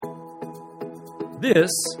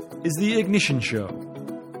This is The Ignition Show.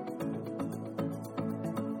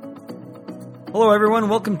 Hello everyone,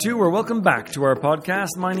 welcome to or welcome back to our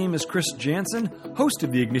podcast. My name is Chris Jansen, host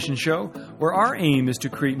of The Ignition Show, where our aim is to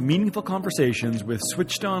create meaningful conversations with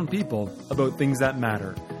switched-on people about things that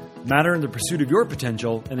matter. Matter in the pursuit of your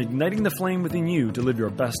potential and igniting the flame within you to live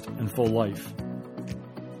your best and full life.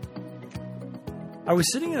 I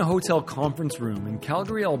was sitting in a hotel conference room in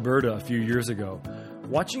Calgary, Alberta a few years ago,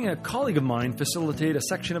 watching a colleague of mine facilitate a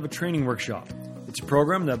section of a training workshop. It's a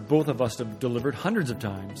program that both of us have delivered hundreds of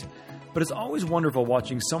times, but it's always wonderful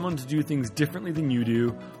watching someone to do things differently than you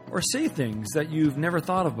do or say things that you've never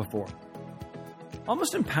thought of before.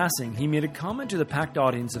 Almost in passing, he made a comment to the packed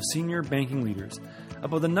audience of senior banking leaders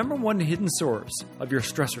about the number one hidden source of your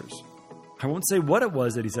stressors. I won't say what it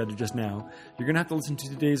was that he said just now. You're going to have to listen to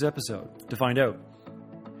today's episode to find out.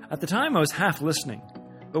 At the time, I was half listening,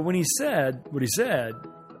 but when he said what he said,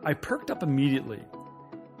 I perked up immediately.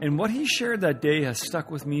 And what he shared that day has stuck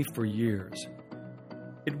with me for years.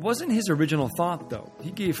 It wasn't his original thought, though. He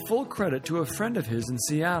gave full credit to a friend of his in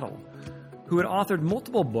Seattle, who had authored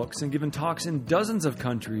multiple books and given talks in dozens of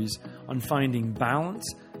countries on finding balance,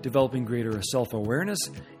 developing greater self-awareness,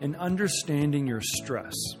 and understanding your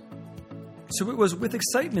stress. So it was with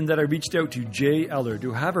excitement that I reached out to Jay Ellard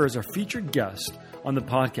to have her as our featured guest on the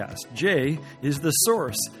podcast. Jay is the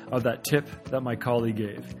source of that tip that my colleague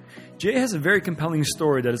gave. Jay has a very compelling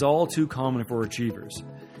story that is all too common for achievers.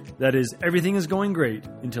 That is, everything is going great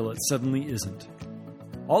until it suddenly isn't.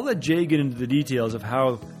 I'll let Jay get into the details of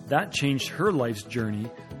how that changed her life's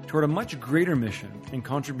journey toward a much greater mission and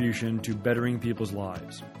contribution to bettering people's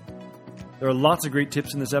lives. There are lots of great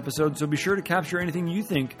tips in this episode, so be sure to capture anything you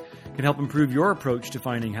think can help improve your approach to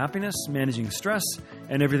finding happiness, managing stress,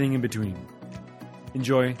 and everything in between.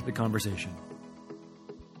 Enjoy the conversation.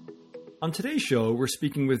 On today's show, we're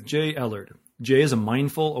speaking with Jay Ellard. Jay is a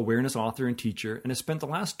mindful awareness author and teacher and has spent the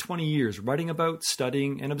last 20 years writing about,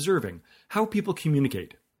 studying, and observing how people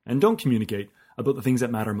communicate and don't communicate about the things that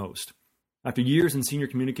matter most. After years in senior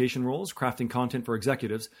communication roles, crafting content for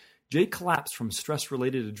executives, Jay collapsed from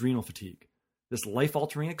stress-related adrenal fatigue. This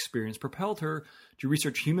life-altering experience propelled her to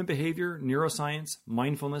research human behavior, neuroscience,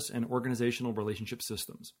 mindfulness, and organizational relationship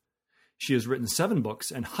systems. She has written 7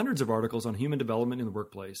 books and hundreds of articles on human development in the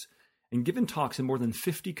workplace and given talks in more than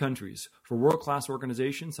 50 countries for world-class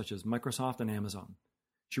organizations such as Microsoft and Amazon.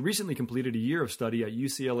 She recently completed a year of study at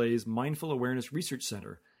UCLA's Mindful Awareness Research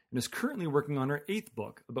Center and is currently working on her 8th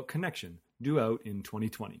book about connection, due out in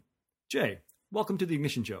 2020. Jay, welcome to The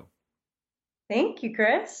Ignition Show. Thank you,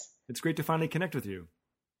 Chris. It's great to finally connect with you.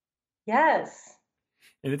 Yes.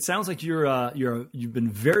 And it sounds like you've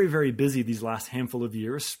been very, very busy these last handful of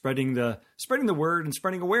years, spreading the word and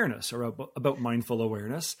spreading awareness about mindful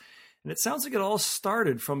awareness. And it sounds like it all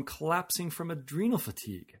started from collapsing from adrenal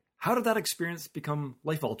fatigue. How did that experience become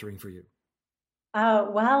life-altering for you?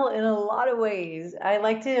 Well, in a lot of ways. I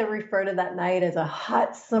like to refer to that night as a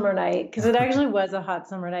hot summer night because it actually was a hot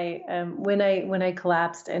summer night when I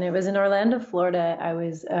collapsed. And it was in Orlando, Florida. I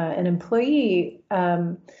was an employee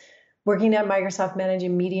working at Microsoft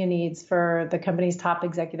managing media needs for the company's top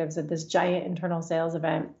executives at this giant internal sales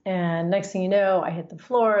event. And next thing you know, I hit the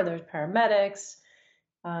floor. There's paramedics.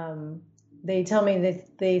 They tell me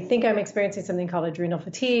that they think I'm experiencing something called adrenal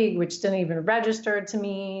fatigue, which didn't even register to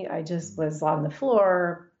me. I just was on the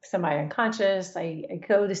floor, semi-unconscious. I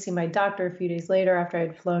go to see my doctor a few days later after I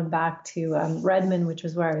had flown back to Redmond, which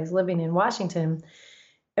was where I was living in Washington,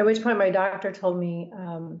 at which point my doctor told me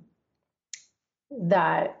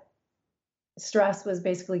that stress was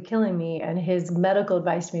basically killing me, and his medical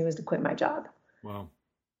advice to me was to quit my job. Wow.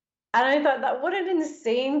 And I thought, that what an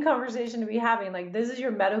insane conversation to be having. Like, this is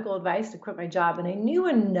your medical advice to quit my job. And I knew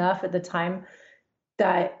enough at the time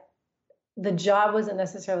that the job wasn't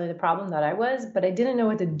necessarily the problem, that I was, but I didn't know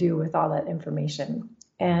what to do with all that information.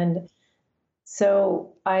 And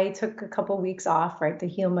so I took a couple weeks off, right, to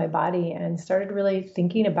heal my body and started really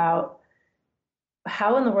thinking about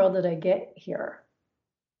how in the world did I get here?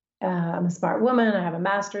 I'm a smart woman. I have a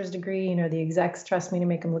master's degree. The execs trust me to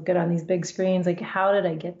make them look good on these big screens. Like, how did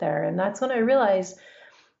I get there? And that's when I realized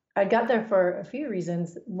I got there for a few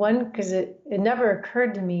reasons. One, because it never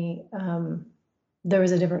occurred to me there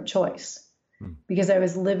was a different choice, because I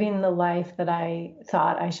was living the life that I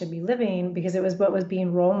thought I should be living, because it was what was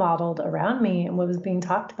being role modeled around me and what was being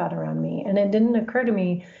talked about around me. And it didn't occur to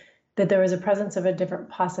me that there was a presence of a different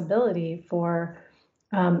possibility for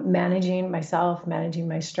managing myself, managing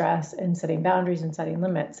my stress, and setting boundaries and setting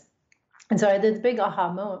limits. And so I had this big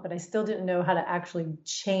aha moment, but I still didn't know how to actually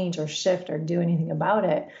change or shift or do anything about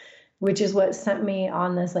it. which is what sent me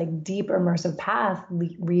on this like deep immersive path,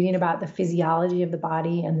 reading about the physiology of the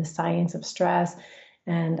body and the science of stress.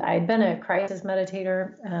 And I'd been a crisis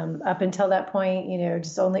meditator up until that point,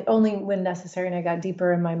 just only when necessary. And I got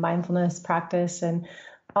deeper in my mindfulness practice, and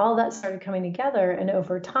all that started coming together. And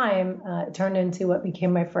over time, it turned into what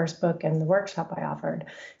became my first book and the workshop I offered.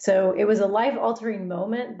 So it was a life-altering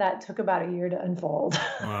moment that took about a year to unfold.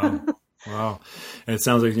 Wow. Wow. And it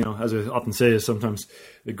sounds like, as I often say, is sometimes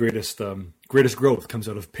the greatest growth comes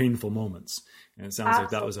out of painful moments. And it sounds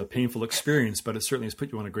Absolutely. like that was a painful experience, but it certainly has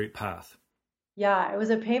put you on a great path. Yeah, it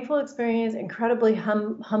was a painful experience, incredibly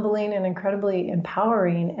humbling and incredibly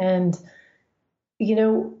empowering. And,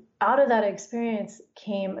 out of that experience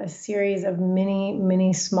came a series of many,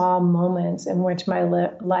 many small moments in which my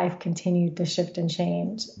life continued to shift and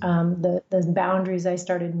change. The boundaries I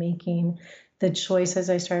started making, the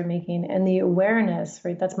choices I started making, and the awareness,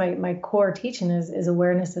 right? That's my core teaching is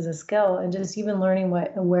awareness as a skill, and just even learning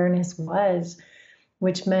what awareness was,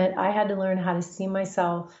 which meant I had to learn how to see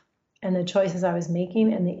myself and the choices I was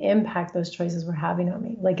making and the impact those choices were having on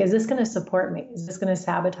me. Like, is this going to support me? Is this going to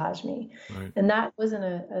sabotage me? Right. And that wasn't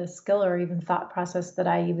a skill or even thought process that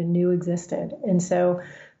I even knew existed. And so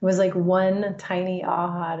it was like one tiny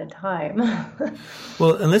aha at a time.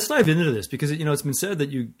 Well, and let's dive into this because, it's been said that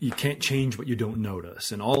you can't change what you don't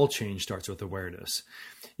notice, and all change starts with awareness.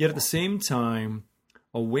 Yet at the same time,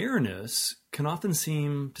 awareness can often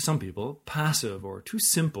seem to some people passive or too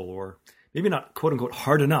simple, or maybe not quote unquote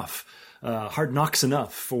hard knocks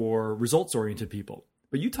enough for results oriented people.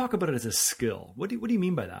 But you talk about it as a skill. What do you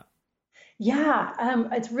mean by that? Yeah,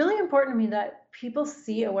 it's really important to me that people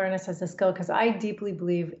see awareness as a skill, because I deeply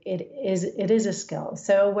believe it is a skill.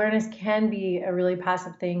 So awareness can be a really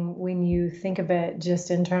passive thing when you think of it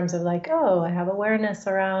just in terms of like, oh, I have awareness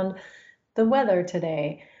around the weather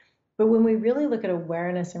today. But when we really look at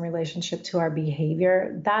awareness in relationship to our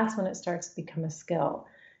behavior, that's when it starts to become a skill.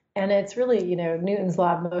 And it's really, Newton's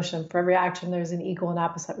law of motion. For every action, there's an equal and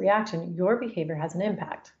opposite reaction. Your behavior has an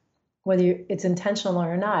impact, whether it's intentional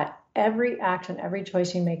or not. Every action, every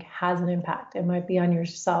choice you make has an impact. It might be on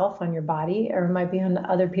yourself, on your body, or it might be on the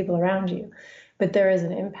other people around you, but there is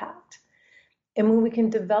an impact. And when we can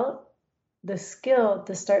develop the skill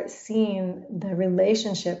to start seeing the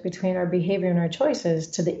relationship between our behavior and our choices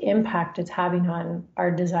to the impact it's having on our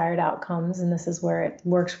desired outcomes. And this is where it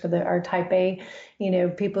works for our type A,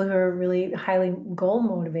 people who are really highly goal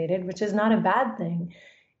motivated, which is not a bad thing.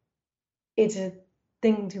 It's a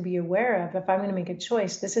thing to be aware of. If I'm going to make a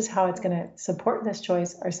choice, this is how it's going to support this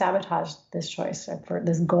choice or sabotage this choice, or for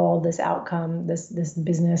this goal, this outcome, this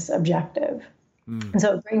business objective. And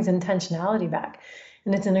so it brings intentionality back.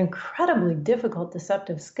 And it's an incredibly difficult,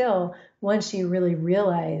 deceptive skill once you really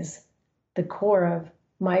realize the core of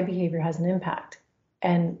my behavior has an impact.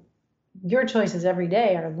 And your choices every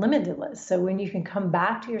day are limitless. So when you can come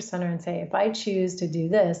back to your center and say, if I choose to do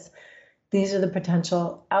this, these are the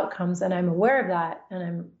potential outcomes, and I'm aware of that, and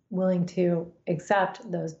I'm willing to accept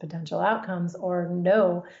those potential outcomes or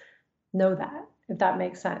know that, if that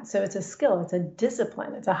makes sense. So it's a skill, it's a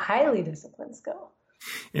discipline, it's a highly disciplined skill.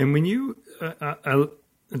 And when you,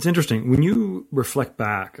 it's interesting, when you reflect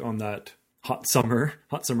back on that hot summer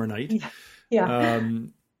night,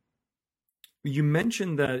 you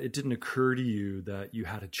mentioned that it didn't occur to you that you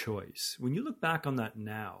had a choice. When you look back on that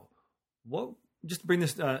now, just to bring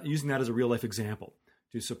this, using that as a real life example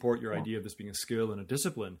to support your idea of this being a skill and a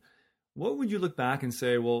discipline, what would you look back and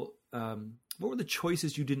say, well, what were the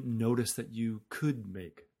choices you didn't notice that you could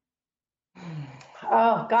make?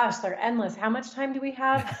 Oh gosh, they're endless. How much time do we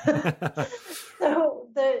have? So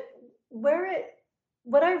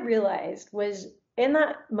what I realized was in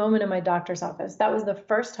that moment in my doctor's office, that was the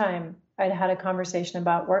first time I'd had a conversation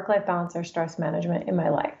about work-life balance or stress management in my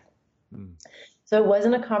life. So it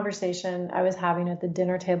wasn't a conversation I was having at the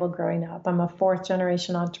dinner table growing up. I'm a fourth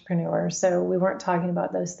generation entrepreneur, so we weren't talking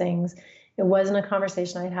about those things. It wasn't a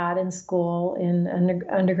conversation I'd had in school, in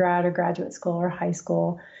undergrad or graduate school or high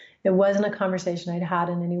school. It wasn't a conversation I'd had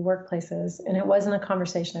in any workplaces, and it wasn't a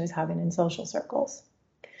conversation I was having in social circles.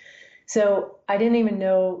 So I didn't even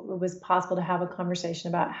know it was possible to have a conversation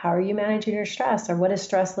about how are you managing your stress, or what does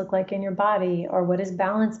stress look like in your body, or what does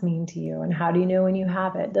balance mean to you, and how do you know when you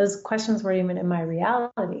have it? Those questions weren't even in my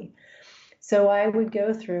reality. So I would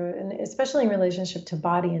go through, and especially in relationship to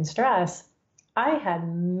body and stress, I had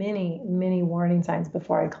many, many warning signs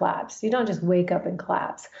before I collapsed. You don't just wake up and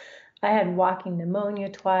collapse. I had walking pneumonia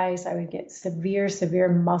twice. I would get severe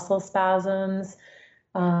muscle spasms.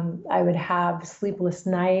 I would have sleepless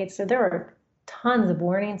nights. So there were tons of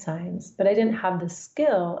warning signs, but I didn't have the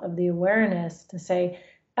skill of the awareness to say,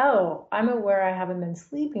 oh, I'm aware I haven't been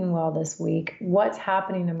sleeping well this week. What's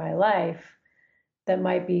happening in my life that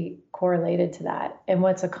might be correlated to that? And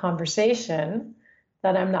what's a conversation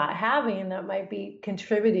that I'm not having that might be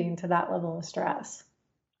contributing to that level of stress?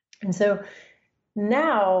 And so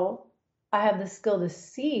now I have the skill to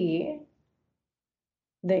see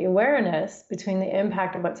the awareness between the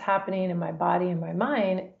impact of what's happening in my body and my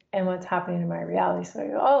mind and what's happening in my reality. So I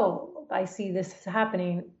go, oh, I see this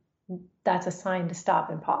happening. That's a sign to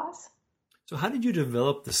stop and pause. So how did you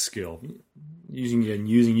develop the skill? Using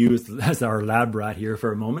you as our lab rat here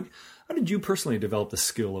for a moment, how did you personally develop the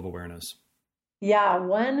skill of awareness? Yeah,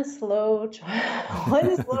 one slow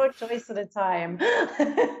choice at a time.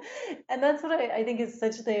 And that's what I think is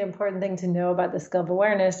such the important thing to know about the skill of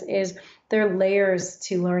awareness is there are layers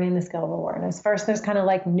to learning the skill of awareness. First, there's kind of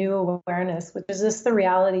like new awareness, which is just the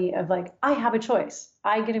reality of like, I have a choice.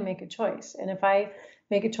 I get to make a choice. And if I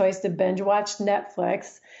make a choice to binge watch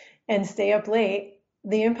Netflix and stay up late,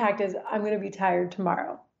 the impact is I'm going to be tired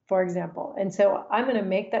tomorrow, for example. And so I'm going to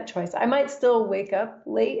make that choice. I might still wake up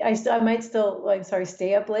late. I might still,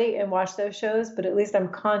 stay up late and watch those shows, but at least I'm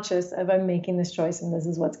conscious of I'm making this choice and this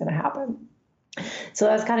is what's going to happen. So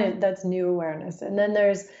that's new awareness. And then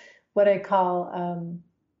there's what I call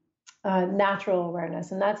natural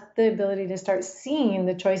awareness. And that's the ability to start seeing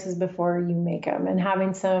the choices before you make them and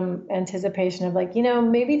having some anticipation of like,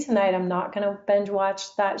 maybe tonight I'm not going to binge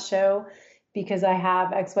watch that show because I have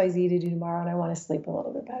XYZ to do tomorrow and I want to sleep a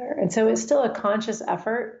little bit better. And so it's still a conscious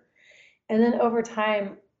effort. And then over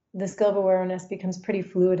time, the skill of awareness becomes pretty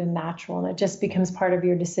fluid and natural, and it just becomes part of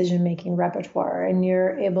your decision-making repertoire. And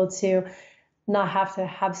you're able to not have to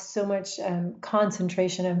have so much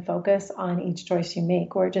concentration and focus on each choice you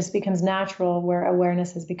make, or it just becomes natural where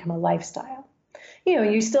awareness has become a lifestyle.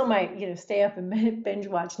 You still might, stay up and binge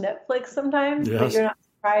watch Netflix sometimes, yes, but you're not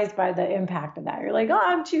surprised by the impact of that. You're like, oh,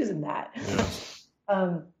 I'm choosing that. Yes.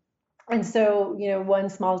 And so, one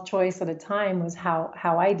small choice at a time was how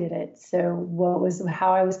I did it. So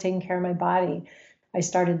how I was taking care of my body. I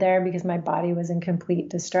started there because my body was in complete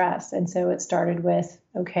distress. And so it started with,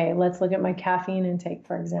 okay, let's look at my caffeine intake,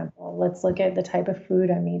 for example. Let's look at the type of food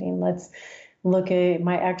I'm eating. Let's look at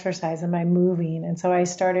my exercise. Am I moving? And so I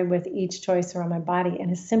started with each choice around my body.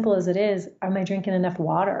 And as simple as it is, am I drinking enough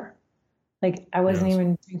water? Like I wasn't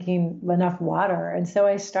even drinking enough water. And so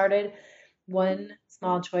I started one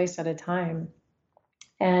small choice at a time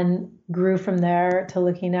and grew from there to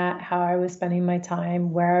looking at how I was spending my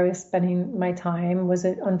time, where I was spending my time. Was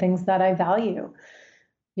it on things that I value?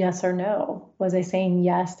 Yes or no? Was I saying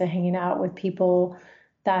yes to hanging out with people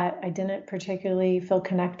that I didn't particularly feel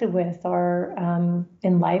connected with or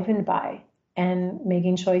enlivened by, and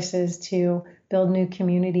making choices to build new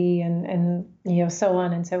community and so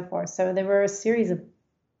on and so forth. So there were a series of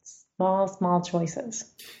small choices.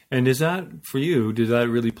 And is that for you, did that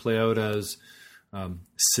really play out as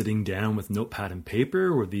sitting down with notepad and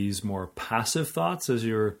paper? Were these more passive thoughts as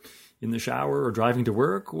you're in the shower or driving to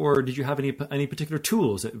work? Or did you have any particular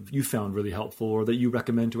tools that you found really helpful or that you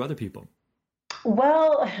recommend to other people?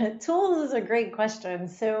 Well, tools is a great question.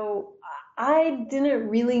 So I didn't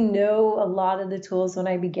really know a lot of the tools when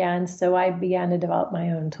I began, so I began to develop my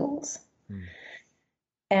own tools.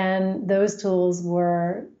 And those tools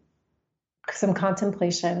were some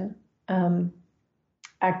contemplation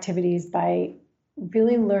activities by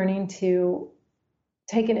really learning to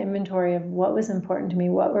take an inventory of what was important to me,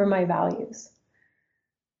 what were my values,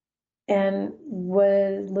 and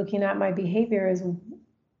was looking at my behavior as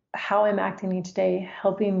how I'm acting each day,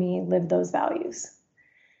 helping me live those values.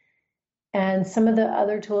 And some of the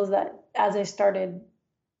other tools that, as I started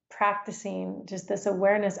practicing just this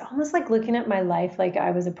awareness, almost like looking at my life like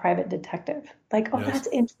I was a private detective. Like, oh, yes, that's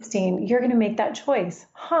interesting. You're going to make that choice.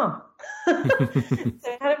 Huh? So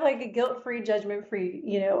kind of like a guilt-free,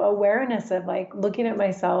 judgment-free, awareness of like looking at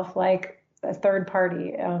myself like a third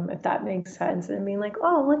party, if that makes sense. And being like,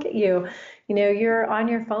 oh, look at you. You're on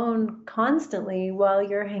your phone constantly while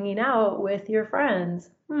you're hanging out with your friends.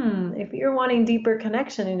 If you're wanting deeper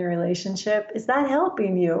connection in your relationship, is that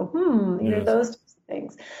helping you? Yes. Those types of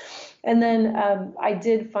things. And then I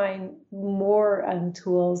did find more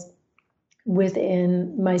tools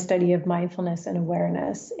within my study of mindfulness and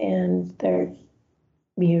awareness. And there,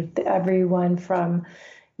 everyone from,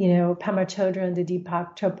 Pema Chodron to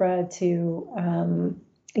Deepak Chopra to,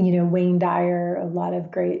 Wayne Dyer, a lot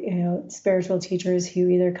of great, spiritual teachers who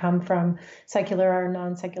either come from secular or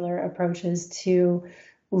non-secular approaches to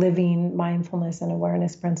living mindfulness and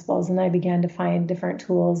awareness principles. And I began to find different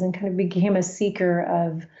tools and kind of became a seeker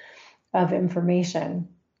of information.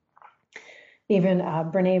 even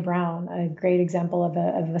Brene Brown, a great example of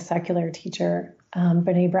a secular teacher,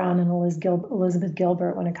 Brene Brown and Elizabeth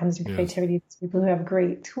Gilbert, when it comes to creativity, yes. People who have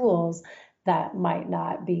great tools that might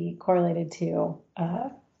not be correlated to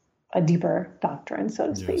a deeper doctrine, so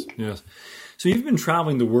to speak. Yes. So you've been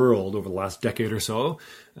traveling the world over the last decade or so,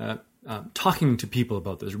 talking to people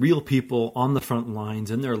about this, real people on the front lines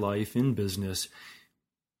in their life, in business.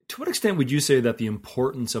 To what extent would you say that the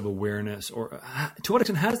importance of awareness, or to what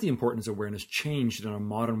extent has the importance of awareness changed in our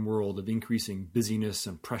modern world of increasing busyness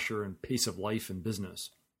and pressure and pace of life and business?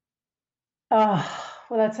 Well,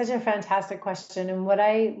 that's such a fantastic question. And what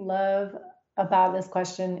I love about this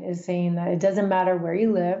question is saying that it doesn't matter where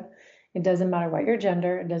you live. It doesn't matter what your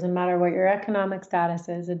gender. It doesn't matter what your economic status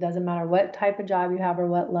is. It doesn't matter what type of job you have or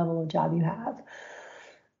what level of job you have.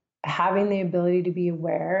 Having the ability to be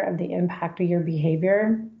aware of the impact of your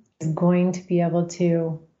behavior is going to be able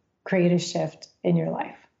to create a shift in your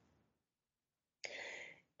life.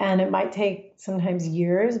 And it might take sometimes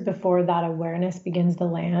years before that awareness begins to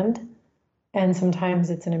land. And sometimes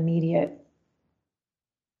it's an immediate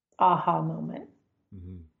aha moment.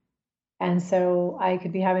 Mm-hmm. And so I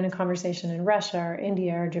could be having a conversation in Russia or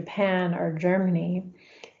India or Japan or Germany,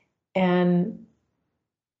 and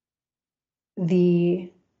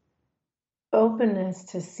the openness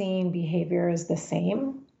to seeing behavior is the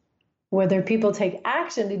same. Whether people take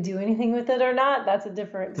action to do anything with it or not, that's a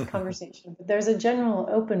different conversation. But there's a general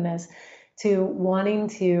openness to wanting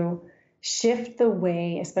to shift the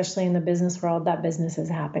way, especially in the business world, that business is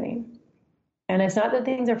happening. And it's not that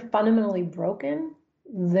things are fundamentally broken.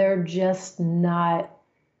 They're just not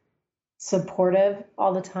supportive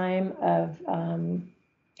all the time of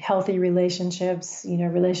healthy relationships,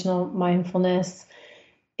 relational mindfulness,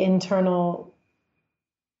 internal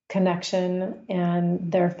connection,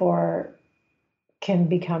 and therefore can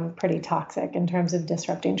become pretty toxic in terms of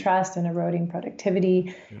disrupting trust and eroding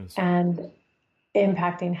productivity and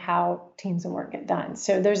impacting how teams and work get done.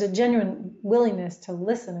 So there's a genuine willingness to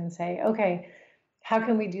listen and say, okay, how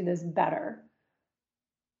can we do this better?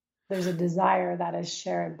 There's a desire that is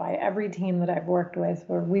shared by every team that I've worked with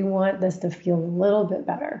where we want this to feel a little bit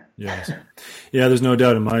better. Yes. Yeah, there's no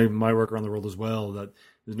doubt in my work around the world as well that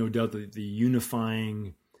there's no doubt that the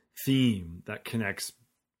unifying theme that connects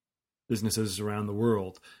businesses around the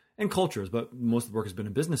world and cultures, but most of the work has been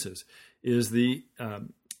in businesses, is the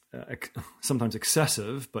sometimes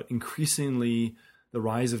excessive, but increasingly the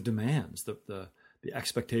rise of demands, the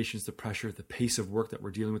expectations, the pressure, the pace of work that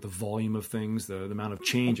we're dealing with, the volume of things, the amount of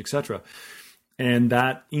change, etc. And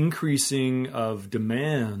that increasing of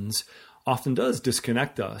demands often does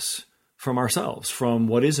disconnect us from ourselves, from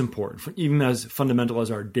what is important, even as fundamental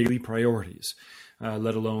as our daily priorities,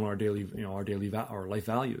 let alone our our life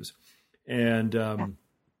values. And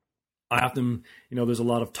I often, there's a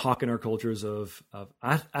lot of talk in our cultures of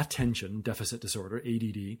attention deficit disorder,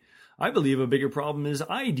 ADD. I believe a bigger problem is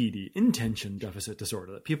IDD, intention deficit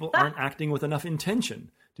disorder, that people aren't acting with enough intention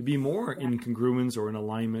to be more in congruence or in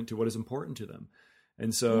alignment to what is important to them.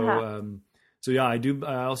 And so,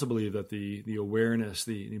 I also believe that the awareness,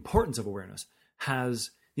 the importance of awareness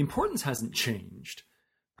hasn't changed.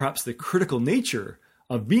 Perhaps the critical nature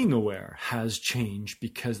of being aware has changed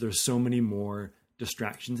because there's so many more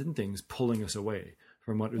distractions and things pulling us away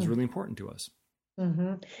from what is really important to us.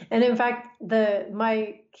 Mm-hmm. And in fact,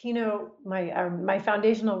 my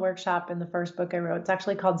foundational workshop in the first book I wrote, it's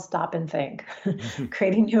actually called Stop and Think,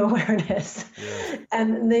 Creating New Awareness. Yeah.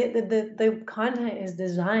 And the content is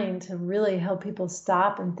designed to really help people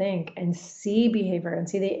stop and think and see behavior and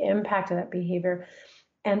see the impact of that behavior,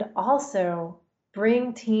 and also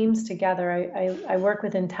bring teams together. I work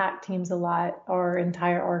with intact teams a lot, or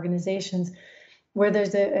entire organizations, where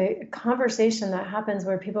there's a conversation that happens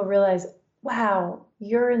where people realize, wow,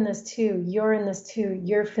 you're in this too,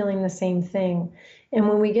 you're feeling the same thing. And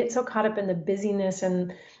when we get so caught up in the busyness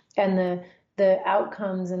and the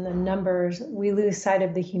outcomes and the numbers, we lose sight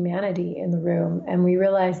of the humanity in the room. And we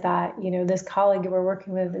realize that, this colleague we're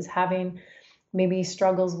working with is having maybe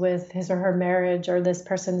struggles with his or her marriage, or this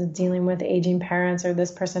person is dealing with aging parents, or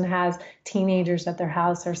this person has teenagers at their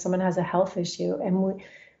house, or someone has a health issue. And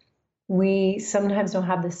we sometimes don't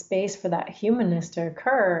have the space for that humanness to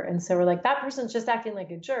occur. And so we're like, that person's just acting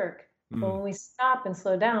like a jerk. But when we stop and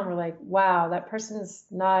slow down, we're like, wow, that person's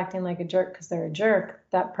not acting like a jerk because they're a jerk.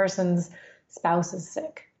 That person's spouse is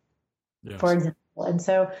sick, for example. And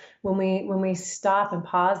so when we stop and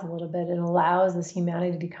pause a little bit, it allows this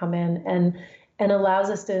humanity to come in and allows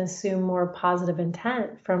us to assume more positive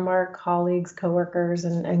intent from our colleagues, coworkers,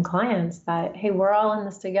 and clients that, hey, we're all in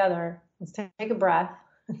this together. Let's take a breath.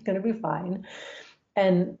 It's going to be fine,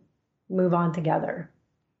 and move on together.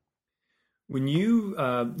 When you've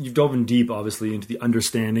dove in deep, obviously, into the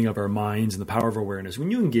understanding of our minds and the power of awareness.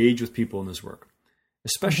 When you engage with people in this work,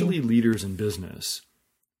 especially leaders in business,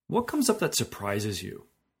 what comes up that surprises you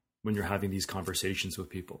when you're having these conversations with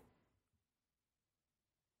people?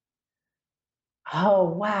 Oh,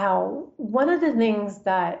 wow. One of the things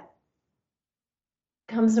that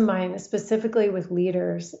comes to mind, specifically with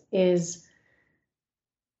leaders, is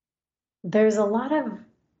there's a lot of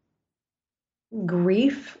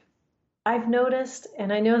grief I've noticed,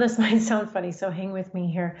 and I know this might sound funny, so hang with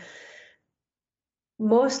me here.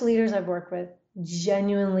 Most leaders I've worked with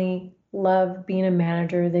genuinely love being a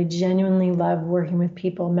manager. They genuinely love working with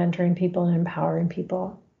people, mentoring people, and empowering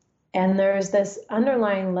people. And there's this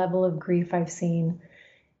underlying level of grief I've seen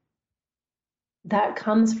that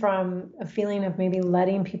comes from a feeling of maybe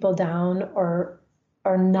letting people down or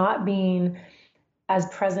not being as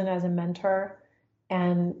present as a mentor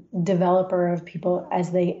and developer of people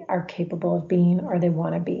as they are capable of being or they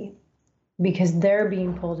want to be, because they're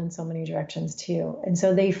being pulled in so many directions too. And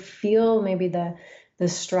so they feel maybe the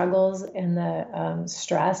struggles and the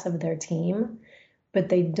stress of their team, but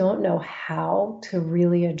they don't know how to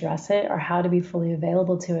really address it or how to be fully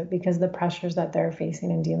available to it because of the pressures that they're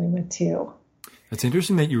facing and dealing with too. It's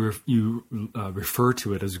interesting that you refer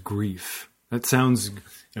to it as grief. That sounds,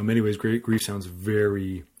 in many ways, grief sounds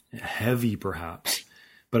very heavy, perhaps,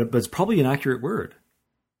 but it's probably an accurate word.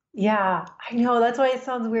 Yeah, I know. That's why it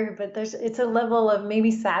sounds weird, but it's a level of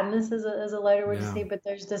maybe sadness is a lighter word to say, but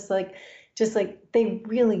there's just like they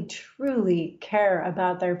really truly care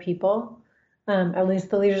about their people. At least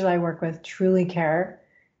the leaders I work with truly care,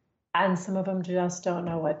 and some of them just don't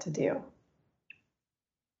know what to do.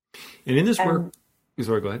 And in this work,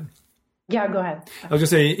 sorry, go ahead. Yeah, go ahead. I was going to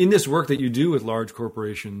say, in this work that you do with large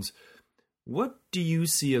corporations, what do you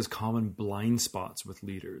see as common blind spots with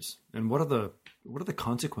leaders, and what are the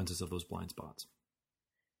consequences of those blind spots?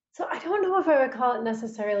 So I don't know if I would call it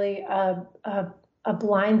necessarily a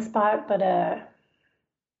blind spot, but I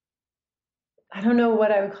don't know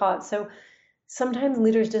what I would call it. So sometimes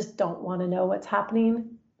leaders just don't want to know what's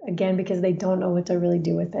happening, again, because they don't know what to really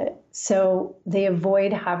do with it. So they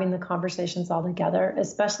avoid having the conversations altogether,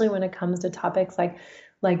 especially when it comes to topics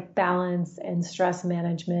like balance and stress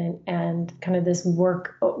management and kind of this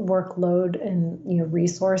workload and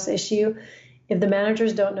resource issue. If the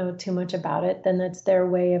managers don't know too much about it, then that's their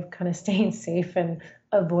way of kind of staying safe and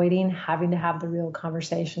avoiding having to have the real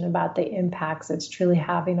conversation about the impacts it's truly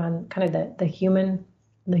having on kind of the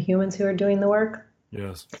humans who are doing the work.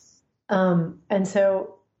 Yes. And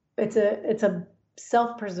so it's a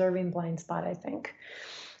self-preserving blind spot, I think.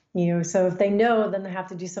 So if they know, then they have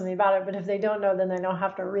to do something about it. But if they don't know, then they don't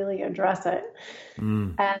have to really address it.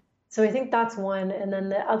 And so I think that's one. And then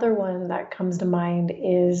the other one that comes to mind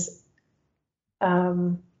is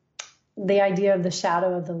the idea of the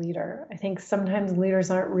shadow of the leader. I think sometimes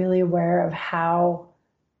leaders aren't really aware of how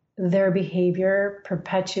their behavior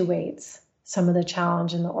perpetuates some of the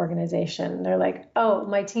challenge in the organization. They're like, oh,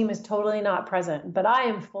 my team is totally not present, but I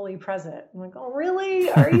am fully present. I'm like, oh,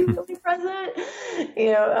 really? Are you really present?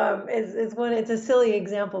 It's a silly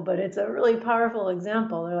example, but it's a really powerful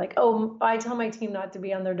example. They're like, oh, I tell my team not to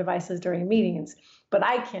be on their devices during meetings, but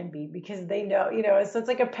I can be because they know, so it's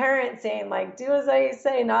like a parent saying like, do as I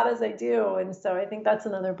say, not as I do. And so I think that's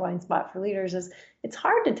another blind spot for leaders is it's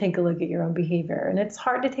hard to take a look at your own behavior, and it's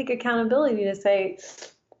hard to take accountability to say,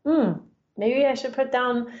 maybe I should put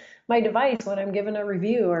down my device when I'm giving a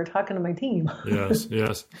review or talking to my team.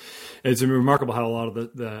 Yes. It's remarkable how a lot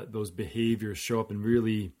of those behaviors show up in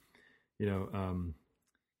really, kind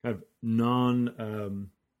of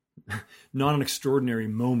non-extraordinary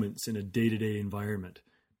moments in a day-to-day environment.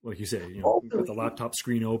 Like you say, you've got the laptop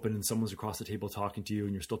screen open and someone's across the table talking to you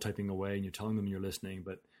and you're still typing away and you're telling them you're listening,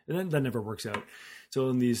 but that never works out. So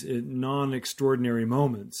in these non-extraordinary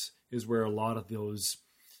moments is where a lot of those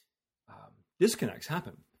disconnects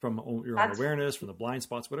happen from your own awareness, from the blind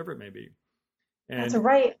spots, whatever it may be. And that's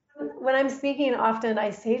right. When I'm speaking often,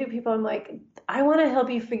 I say to people, I'm like, I want to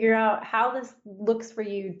help you figure out how this looks for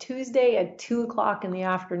you Tuesday at 2:00 in the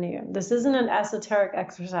afternoon. This isn't an esoteric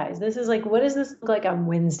exercise. This is like, what does this look like on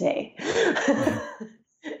Wednesday?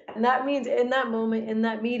 And that means in that moment, in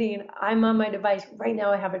that meeting, I'm on my device. Right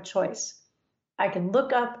now I have a choice. I can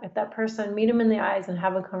look up at that person, meet them in the eyes and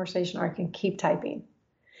have a conversation, or I can keep typing.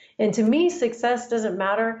 And to me, success doesn't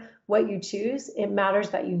matter what you choose. It matters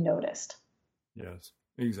that you noticed. Yes,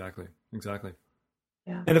 exactly.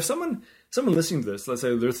 Yeah. And if someone listening to this, let's say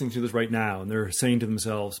they're listening to this right now and they're saying to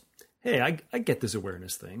themselves, hey, I get this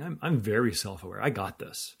awareness thing. I'm very self-aware. I got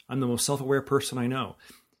this. I'm the most self-aware person I know.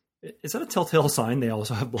 Is that a telltale sign they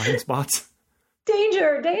also have blind spots?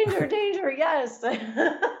 Danger, danger, danger. Yes. So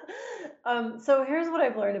here's what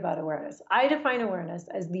I've learned about awareness. I define awareness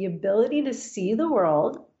as the ability to see the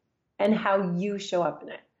world and how you show up in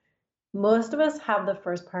it. Most of us have the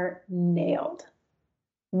first part nailed.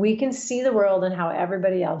 We can see the world and how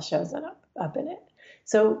everybody else shows up in it.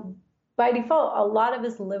 So by default, a lot of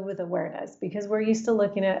us live with awareness because we're used to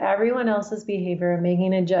looking at everyone else's behavior and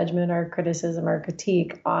making a judgment or criticism or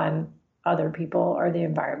critique on other people or the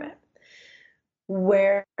environment.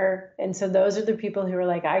 And so those are the people who are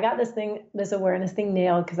like, I got this awareness thing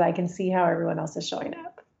nailed because I can see how everyone else is showing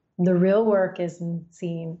up. The real work is in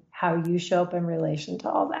seeing how you show up in relation to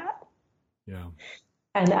all that. Yeah.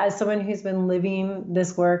 And as someone who's been living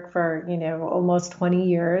this work for, almost 20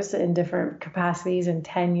 years in different capacities and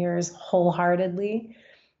 10 years wholeheartedly,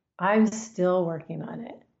 I'm still working on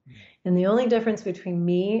it. And the only difference between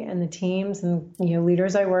me and the teams and,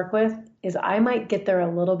 leaders I work with is I might get there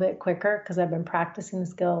a little bit quicker because I've been practicing the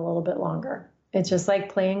skill a little bit longer. It's just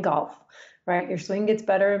like playing golf, right? Your swing gets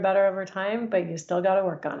better and better over time, but you still got to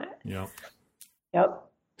work on it. Yeah. Yep.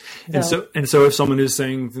 And so if someone is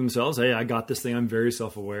saying to themselves, hey, I got this thing, I'm very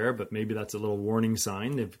self-aware, but maybe that's a little warning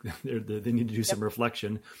sign. They need to do some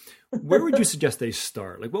reflection. Where would you suggest they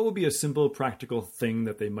start? Like, what would be a simple, practical thing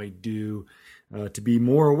that they might do to be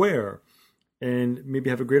more aware and maybe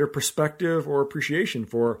have a greater perspective or appreciation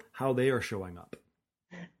for how they are showing up?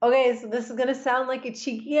 Okay, so this is going to sound like a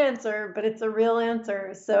cheeky answer, but it's a real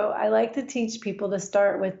answer. So I like to teach people to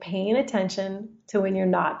start with paying attention to when you're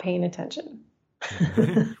not paying attention.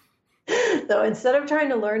 So instead of trying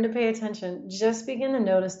to learn to pay attention, just begin to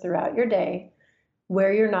notice throughout your day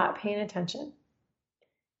where you're not paying attention.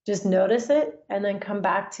 Just notice it and then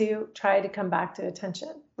try to come back to attention.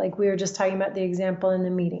 Like we were just talking about the example in the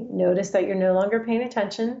meeting. Notice that you're no longer paying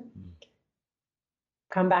attention.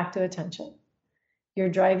 Come back to attention. You're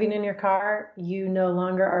driving in your car. You no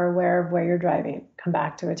longer are aware of where you're driving. Come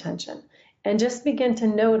back to attention. And just begin to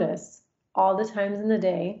notice all the times in the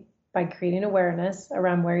day by creating awareness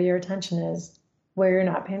around where your attention is, where you're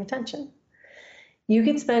not paying attention. You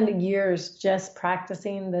could spend years just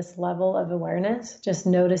practicing this level of awareness, just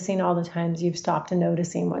noticing all the times you've stopped and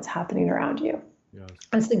noticing what's happening around you. Yes.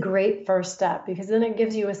 That's the great first step because then it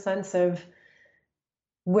gives you a sense of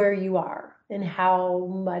where you are and how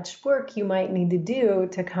much work you might need to do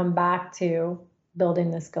to come back to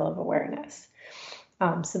building the skill of awareness.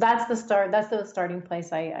 So that's the start. That's the starting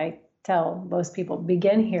place I tell most people,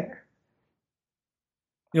 begin here.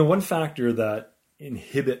 One factor that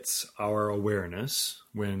inhibits our awareness,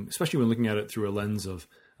 especially when looking at it through a lens of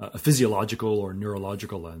a physiological or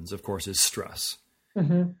neurological lens, of course, is stress.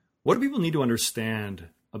 Mm-hmm. What do people need to understand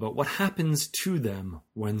about what happens to them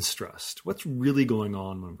when stressed? What's really going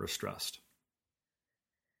on when we're stressed?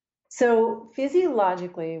 So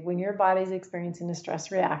physiologically, when your body's experiencing a stress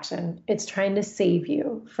reaction, it's trying to save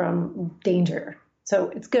you from danger. So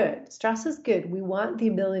it's good. Stress is good. We want the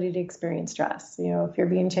ability to experience stress. If you're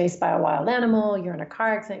being chased by a wild animal, you're in a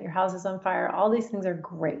car accident, your house is on fire, all these things are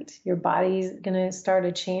great. Your body's going to start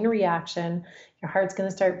a chain reaction. Your heart's going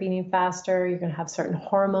to start beating faster. You're going to have certain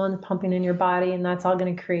hormones pumping in your body, and that's all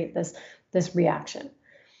going to create this reaction.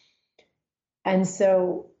 And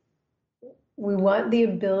so we want the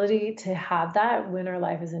ability to have that when our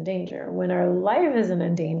life is in danger. When our life isn't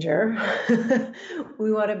in danger,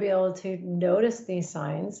 we want to be able to notice these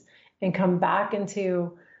signs and come back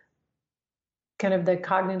into kind of the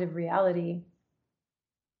cognitive reality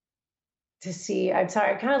to see. I'm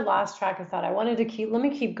sorry, I kind of lost track of thought. Let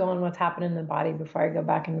me keep going what's happening in the body before I go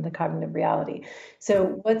back into the cognitive reality. So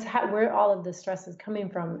where all of the stress is coming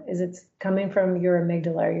from is it's coming from your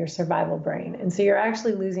amygdala, your survival brain. And so you're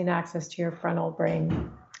actually losing access to your frontal brain,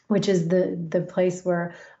 which is the place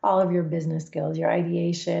where all of your business skills, your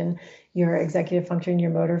ideation, your executive function, your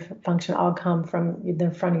motor function all come from the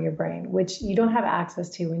front of your brain, which you don't have access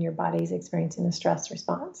to when your body's experiencing a stress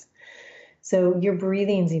response. So your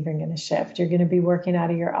breathing is even going to shift. You're going to be working out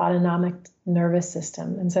of your autonomic nervous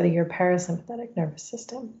system instead of your parasympathetic nervous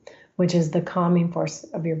system, which is the calming force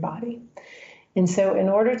of your body. And so in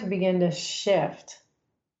order to begin to shift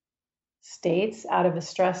states out of a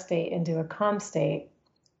stress state into a calm state,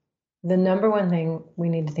 the number one thing we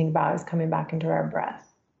need to think about is coming back into our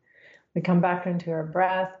breath. We come back into our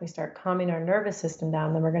breath, we start calming our nervous system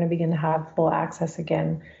down, then we're going to begin to have full access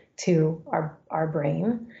again to our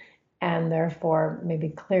brain. And therefore, maybe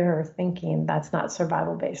clearer thinking. That's not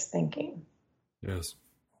survival-based thinking. Yes.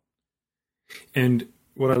 And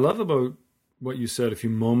what I love about what you said a few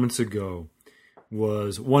moments ago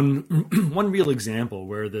was one real example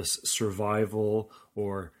where this survival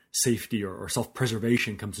or safety or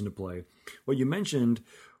self-preservation comes into play. What you mentioned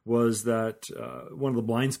was that one of the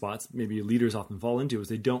blind spots maybe leaders often fall into is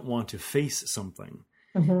they don't want to face something.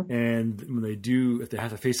 Mm-hmm. And when they do, if they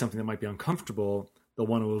have to face something that might be uncomfortable, they'll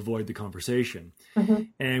want to avoid the conversation. Mm-hmm.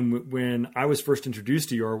 And when I was first introduced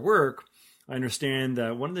to your work, I understand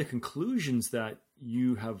that one of the conclusions that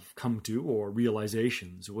you have come to, or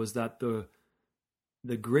realizations, was that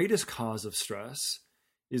the greatest cause of stress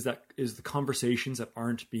is the conversations that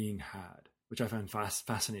aren't being had, which I find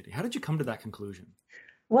fascinating. How did you come to that conclusion?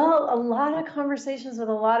 Well, a lot of conversations with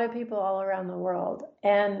a lot of people all around the world,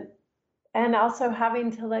 and also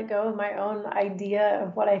having to let go of my own idea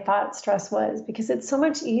of what I thought stress was, because it's so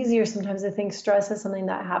much easier sometimes to think stress is something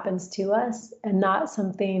that happens to us and not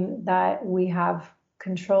something that we have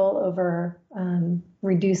control over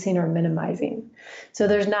reducing or minimizing. So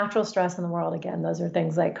there's natural stress in the world. Again, those are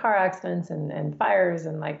things like car accidents and fires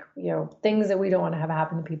and things that we don't want to have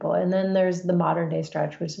happen to people. And then there's the modern day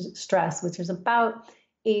stress, which is about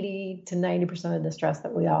 80 to 90% of the stress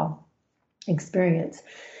that we all experience.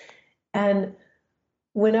 And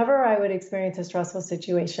whenever I would experience a stressful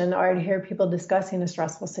situation, or I'd hear people discussing a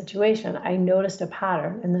stressful situation, I noticed a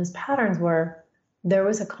pattern. And those patterns were, there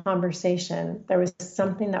was a conversation, there was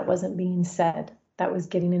something that wasn't being said that was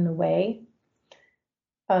getting in the way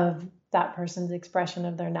of that person's expression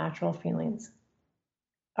of their natural feelings,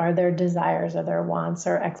 or their desires, or their wants,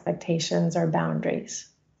 or expectations, or boundaries.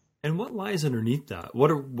 And what lies underneath that?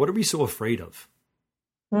 What are we so afraid of?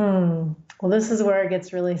 Well, this is where it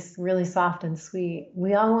gets really, really soft and sweet.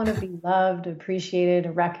 We all want to be loved,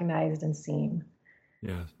 appreciated, recognized, and seen.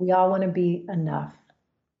 Yeah. We all want to be enough.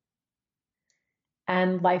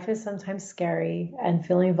 And life is sometimes scary, and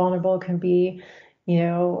feeling vulnerable can be,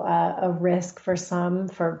 a risk for some,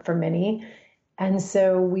 for many. And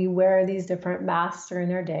so we wear these different masks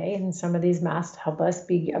during our day, and some of these masks help us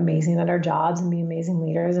be amazing at our jobs and be amazing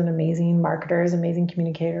leaders and amazing marketers, amazing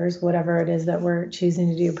communicators, whatever it is that we're choosing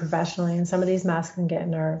to do professionally. And some of these masks can get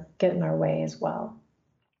in our way as well.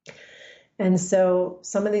 And so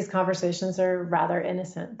some of these conversations are rather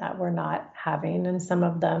innocent that we're not having, and some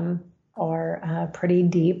of them are pretty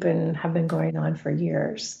deep and have been going on for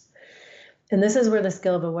years. And this is where the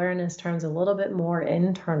skill of awareness turns a little bit more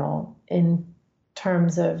internal in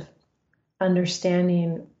terms of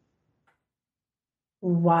understanding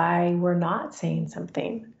why we're not saying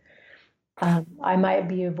something. I might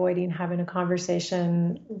be avoiding having a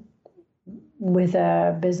conversation with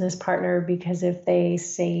a business partner because if they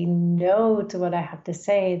say no to what I have to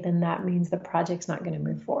say, then that means the project's not going to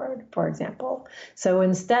move forward, for example. So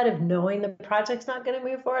instead of knowing the project's not going to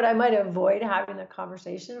move forward, I might avoid having a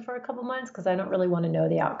conversation for a couple months because I don't really want to know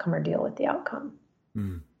the outcome or deal with the outcome.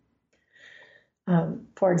 Mm.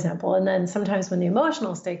 For example. And then sometimes when the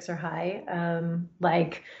emotional stakes are high,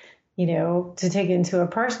 to take it into a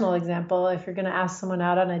personal example, if you're going to ask someone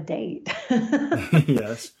out on a date,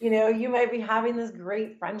 yes, you might be having this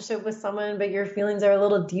great friendship with someone, but your feelings are a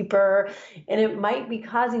little deeper, and it might be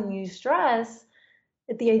causing you stress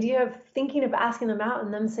at the idea of thinking of asking them out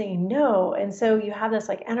and them saying no. And so you have this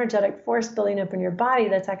energetic force building up in your body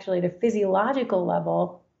that's actually at a physiological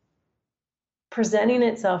level presenting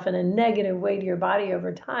itself in a negative way to your body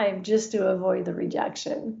over time just to avoid the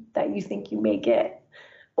rejection that you think you may get.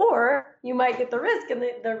 Or you might get the risk and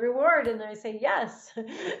the reward, and they say yes.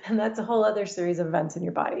 And that's a whole other series of events in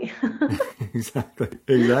your body.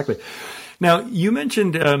 Exactly. Now, you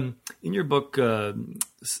mentioned in your book,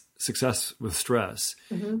 Success with Stress,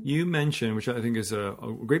 mm-hmm. you mentioned, which I think is a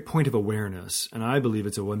great point of awareness, and I believe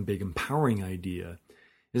it's a one big empowering idea,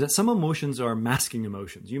 is that some emotions are masking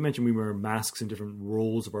emotions. You mentioned we wear masks in different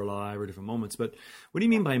roles of our life or different moments, but what do you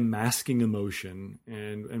mean by masking emotion,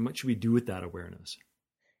 and what should we do with that awareness?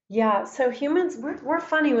 Yeah, so humans, we're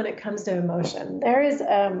funny when it comes to emotion. There is,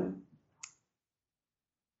 I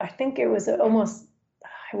think it was almost,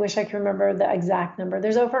 I wish I could remember the exact number.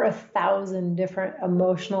 There's over 1,000 different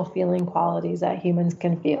emotional feeling qualities that humans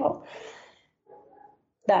can feel.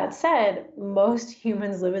 That said, most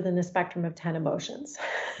humans live within the spectrum of 10 emotions.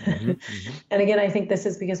 Mm-hmm, mm-hmm. And again, I think this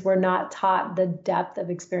is because we're not taught the depth of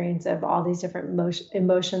experience of all these different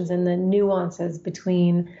emotions and the nuances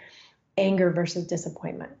between anger versus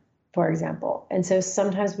disappointment, for example. And so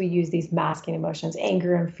sometimes we use these masking emotions.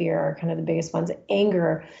 Anger and fear are kind of the biggest ones.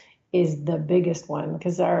 Anger is the biggest one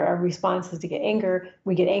because our response is to get anger.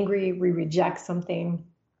 We get angry, we reject something,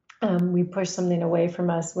 we push something away from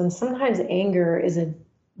us, when sometimes anger is a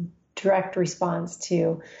direct response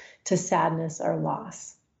to sadness or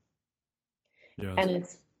loss. Yes. And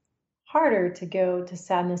it's harder to go to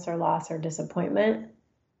sadness or loss or disappointment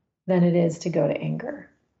than it is to go to anger.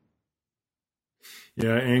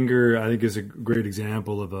 Yeah, anger, I think, is a great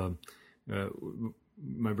example of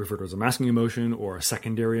might refer to as a masking emotion or a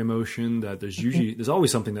secondary emotion, that there's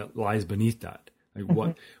always something that lies beneath that.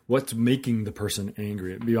 Like what's making the person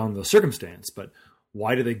angry beyond the circumstance, but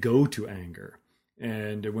why do they go to anger?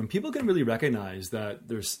 And when people can really recognize that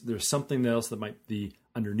there's something else that might be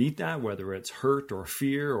underneath that, whether it's hurt or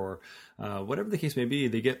fear or whatever the case may be,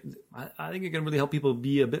 I think it can really help people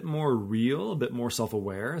be a bit more real, a bit more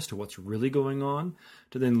self-aware as to what's really going on,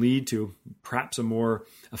 to then lead to perhaps a more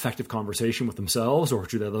effective conversation with themselves or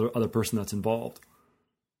to the other person that's involved.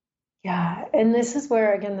 Yeah. And this is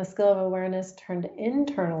where, again, the skill of awareness turned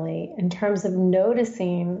internally in terms of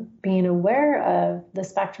noticing, being aware of the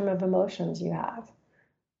spectrum of emotions you have.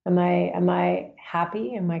 Am I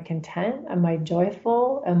happy? Am I content? Am I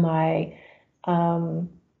joyful? Am I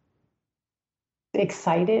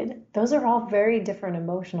excited? Those are all very different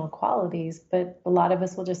emotional qualities, but a lot of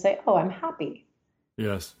us will just say, oh, I'm happy.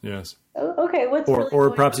 Yes. Oh, okay. Or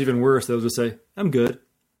perhaps even worse, they'll just say, I'm good.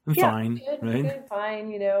 I'm fine. Good, right? Good,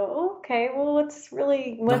 fine. Okay. Well, what's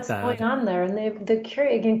going on there? And the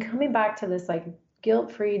curious, again, coming back to this like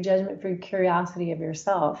guilt-free, judgment-free curiosity of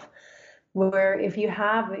yourself, where if you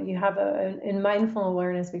have in mindful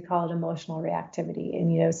awareness, we call it emotional reactivity.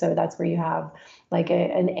 And, so that's where you have like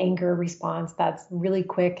an anger response that's really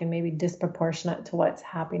quick and maybe disproportionate to what's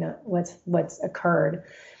happening, what's occurred.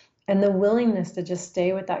 And the willingness to just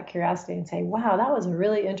stay with that curiosity and say, wow, that was a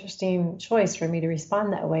really interesting choice for me to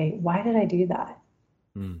respond that way. Why did I do that?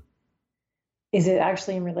 Is it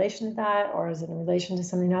actually in relation to that, or is it in relation to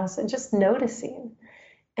something else? And just noticing.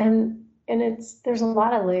 And there's a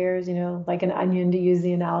lot of layers, like an onion, to use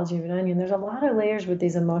the analogy of an onion. There's a lot of layers with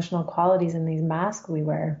these emotional qualities and these masks we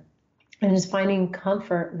wear. And just finding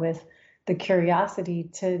comfort with the curiosity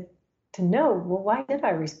to know, well, why did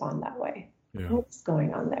I respond that way? Yeah. What's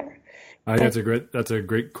going on there? I think that's a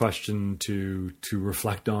great question to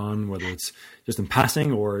reflect on, whether it's just in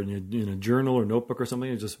passing or in a journal or notebook or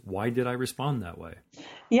something. It's just, why did I respond that way?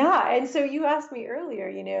 Yeah. And so you asked me earlier,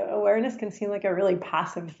 awareness can seem like a really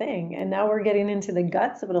passive thing. And now we're getting into the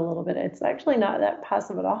guts of it a little bit. It's actually not that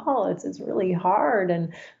passive at all. It's really hard.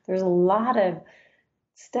 And there's a lot of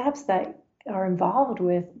steps that are involved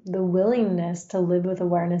with the willingness to live with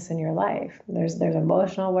awareness in your life. There's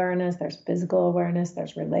emotional awareness, there's physical awareness,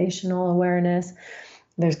 there's relational awareness,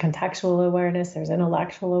 there's contextual awareness, there's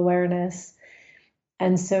intellectual awareness.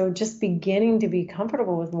 And so just beginning to be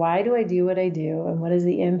comfortable with, why do I do what I do, and what is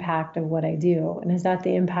the impact of what I do? And is that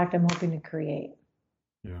the impact I'm hoping to create?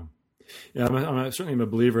 Yeah. I'm certainly a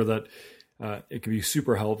believer that it can be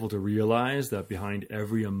super helpful to realize that behind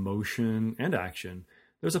every emotion and action,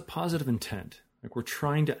 there's a positive intent. Like we're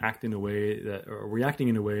trying to act in a way or reacting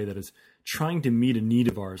in a way that is trying to meet a need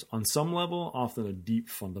of ours on some level, often a deep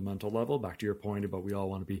fundamental level. Back to your point about we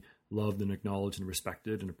all want to be loved and acknowledged and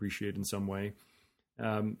respected and appreciated in some way.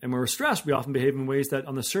 And when we're stressed, we often behave in ways that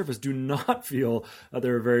on the surface do not feel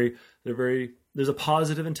there's a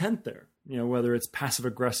positive intent there. Whether it's passive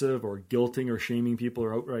aggressive or guilting or shaming people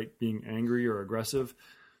or outright being angry or aggressive.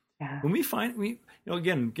 Yeah. When we find,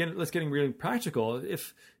 again, let's getting really practical.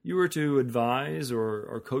 If you were to advise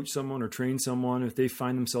or coach someone or train someone, if they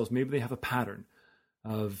find themselves, maybe they have a pattern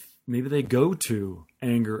of, maybe they go to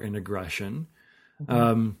anger and aggression,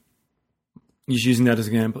 just using that as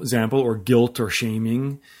an example, or guilt or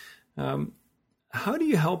shaming. How do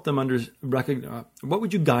you help them recognize, what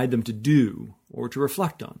would you guide them to do or to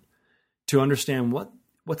reflect on, to understand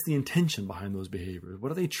what's the intention behind those behaviors?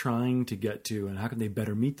 What are they trying to get to, and how can they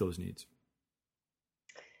better meet those needs?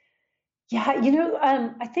 Yeah,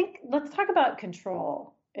 I think let's talk about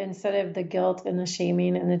control instead of the guilt and the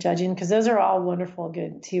shaming and the judging, because those are all wonderful,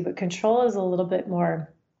 good too. But control is a little bit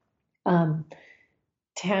more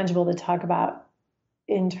tangible to talk about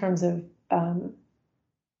in terms of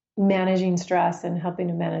managing stress and helping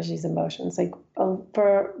to manage these emotions. Like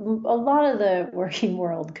for a lot of the working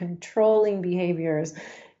world, controlling behaviors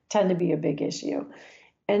tend to be a big issue.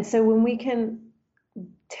 And so when we can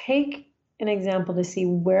take an example to see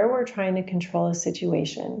where we're trying to control a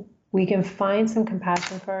situation, we can find some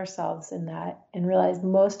compassion for ourselves in that and realize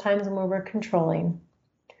most times when we're controlling,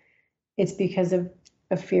 it's because of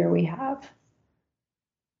a fear we have.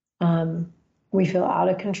 We feel out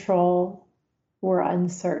of control. We're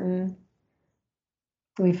uncertain.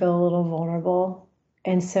 We feel a little vulnerable.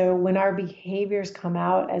 And so when our behaviors come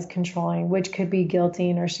out as controlling, which could be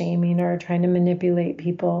guilting or shaming or trying to manipulate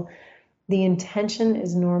people, the intention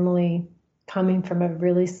is normally coming from a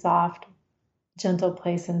really soft, gentle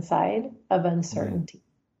place inside of uncertainty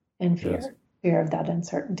and fear, fear of that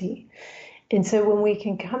uncertainty. And so when we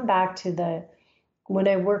can come back to when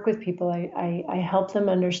I work with people, I help them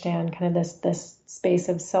understand kind of this space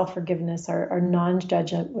of self-forgiveness or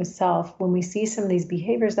non-judgment with self. When we see some of these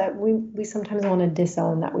behaviors that we sometimes want to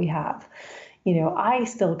disown that we have, I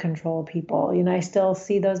still control people. I still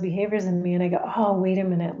see those behaviors in me and I go, oh, wait a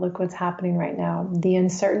minute, look what's happening right now. The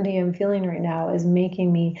uncertainty I'm feeling right now is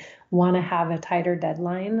making me want to have a tighter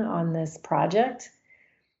deadline on this project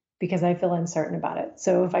because I feel uncertain about it.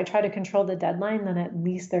 So if I try to control the deadline, then at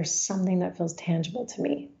least there's something that feels tangible to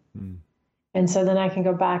me. Mm. And so then I can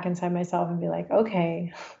go back inside myself and be like,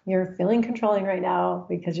 okay, you're feeling controlling right now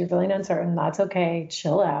because you're feeling uncertain. That's okay.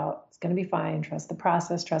 Chill out. It's going to be fine. Trust the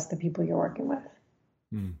process. Trust the people you're working with.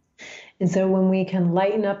 Mm. And so when we can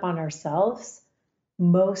lighten up on ourselves,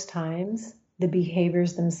 most times the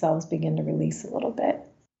behaviors themselves begin to release a little bit.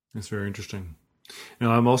 That's very interesting.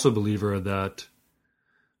 Now, I'm also a big believer in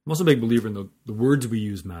the words we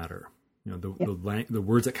use matter. The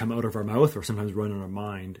words that come out of our mouth or sometimes run in our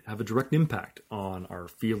mind have a direct impact on our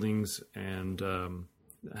feelings and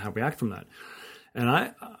how we act from that. And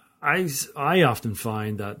I often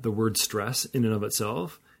find that the word stress in and of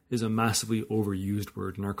itself is a massively overused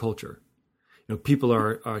word in our culture. People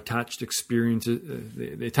are attached experiences.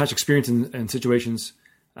 They attach experience and situations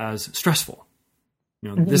as stressful.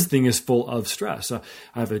 Mm-hmm. This thing is full of stress. I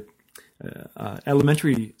have a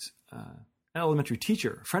elementary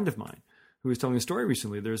teacher, a friend of mine, who was telling a story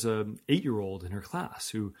recently. There's an 8-year-old in her class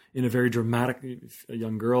who, in a very dramatic, a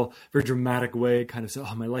young girl, very dramatic way, kind of said,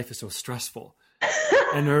 "Oh, my life is so stressful."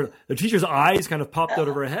 And the teacher's eyes kind of popped out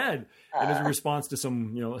of her head, and as a response to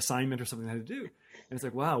some, assignment or something they had to do. And it's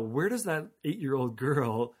like, wow, where does that 8-year-old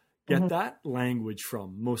girl get mm-hmm. that language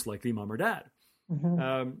from? Most likely mom or dad.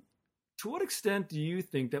 Mm-hmm. To what extent do you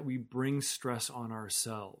think that we bring stress on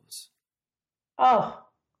ourselves? Oh,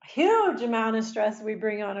 huge amount of stress we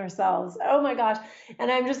bring on ourselves. Oh my gosh.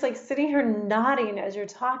 And I'm just like sitting here nodding as you're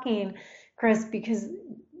talking, Chris, because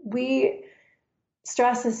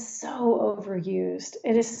stress is so overused.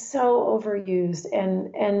 It is so overused.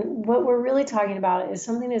 And what we're really talking about is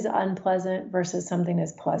something is unpleasant versus something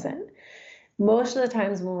is pleasant. Most of the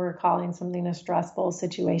times when we're calling something a stressful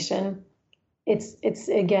situation, it's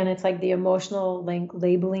like the emotional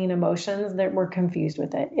labeling emotions that we're confused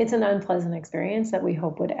with it. It's an unpleasant experience that we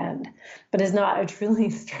hope would end, but it's not a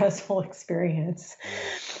truly stressful experience.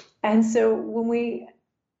 And so when we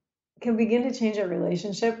can begin to change our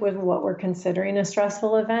relationship with what we're considering a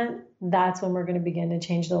stressful event, that's when we're going to begin to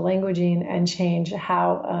change the languaging and change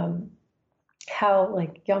how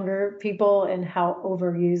like younger people and how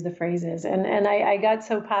overused the phrase is. And I got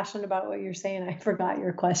so passionate about what you're saying, I forgot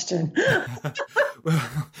your question.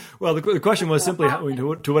 Well, the question was simply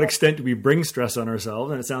to what extent do we bring stress on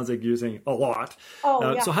ourselves? And it sounds like you're saying a lot.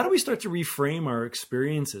 Yeah. So how do we start to reframe our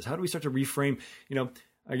experiences? How do we start to reframe,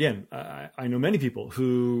 again, I know many people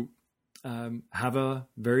who have a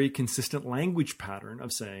very consistent language pattern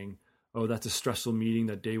of saying, oh, that's a stressful meeting.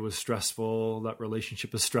 That day was stressful. That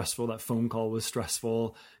relationship is stressful. That phone call was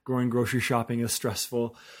stressful. Going grocery shopping is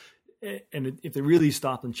stressful. And if they really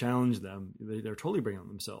stop and challenge them, they're totally bringing on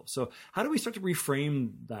themselves. So how do we start to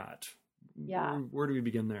reframe that? Yeah. Where do we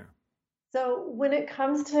begin there? So when it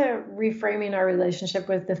comes to reframing our relationship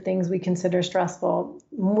with the things we consider stressful,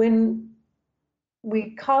 when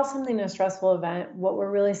we call something a stressful event, what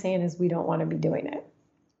we're really saying is we don't want to be doing it.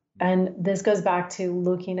 And this goes back to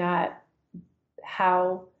looking at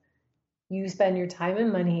how you spend your time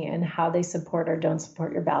and money and how they support or don't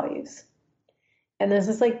support your values. And this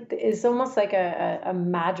is it's almost like a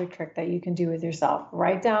magic trick that you can do with yourself.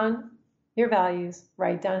 Write down your values,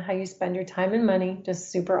 write down how you spend your time and money,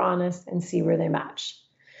 just super honest, and see where they match.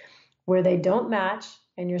 Where they don't match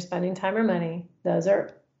and you're spending time or money,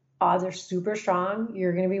 odds are super strong.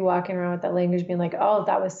 You're going to be walking around with that language being like, oh,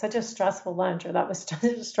 that was such a stressful lunch, or that was such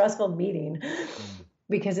a stressful meeting,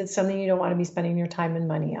 because it's something you don't want to be spending your time and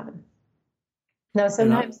money on. Now,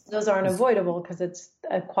 sometimes those aren't avoidable because it's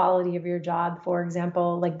a quality of your job. For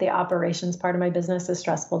example, like the operations part of my business is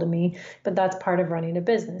stressful to me, but that's part of running a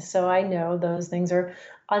business. So I know those things are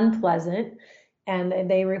unpleasant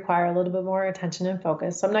and they require a little bit more attention and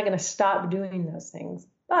focus. So I'm not going to stop doing those things,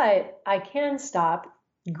 but I can stop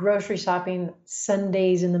grocery shopping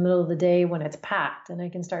Sundays in the middle of the day when it's packed, and I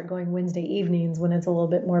can start going Wednesday evenings when it's a little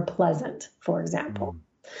bit more pleasant, for example.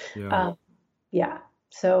 Yeah.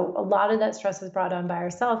 So a lot of that stress is brought on by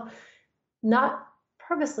ourselves, not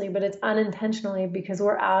purposely, but it's unintentionally because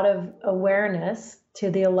we're out of awareness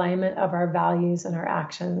to the alignment of our values and our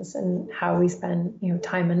actions and how we spend,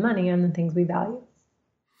 time and money on the things we value.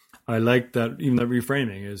 I like that. Even that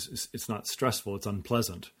reframing is it's not stressful, it's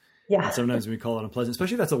unpleasant. Yeah. And sometimes we call it unpleasant,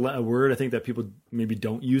 especially if that's a word I think that people maybe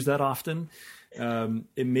don't use that often.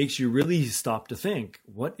 it makes you really stop to think,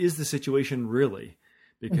 what is the situation really?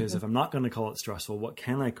 Because if I'm not going to call it stressful, what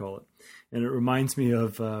can I call it? And it reminds me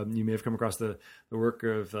of, you may have come across the work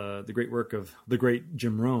of, the great work of the great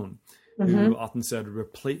Jim Rohn, who often said,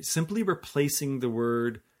 simply replacing the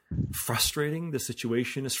word frustrating, the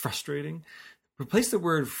situation is frustrating, replace the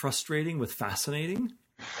word frustrating with fascinating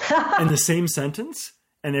in the same sentence,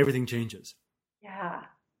 and everything changes. Yeah,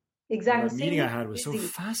 exactly. The meeting I had was so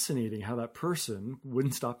fascinating, how that person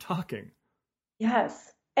wouldn't stop talking.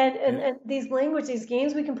 Yes. And these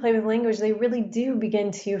games we can play with language, they really do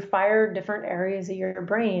begin to fire different areas of your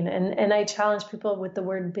brain. And I challenge people with the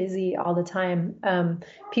word busy all the time.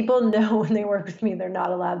 People know when they work with me, they're not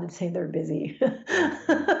allowed to say they're busy.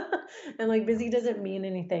 And like busy doesn't mean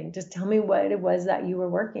anything. Just tell me what it was that you were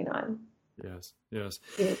working on. Yes.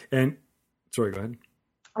 And sorry, go ahead.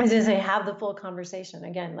 I was going to say, have the full conversation.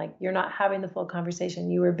 Again, like you're not having the full conversation.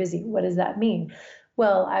 You were busy. What does that mean?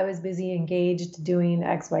 Well, I was busy engaged doing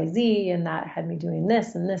X, Y, Z, and that had me doing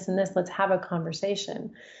this and this and this. Let's have a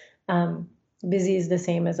conversation. Busy is the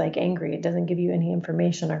same as like angry. It doesn't give you any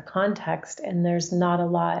information or context. And there's not a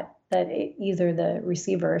lot that either the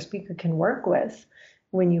receiver or speaker can work with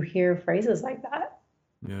when you hear phrases like that.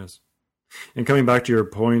 Yes. And coming back to your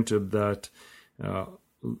point of that, a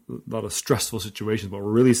lot of stressful situations, what we're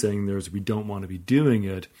really saying there is we don't want to be doing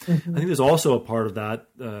it. I think there's also a part of that,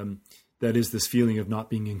 that is this feeling of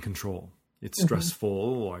not being in control. It's stressful,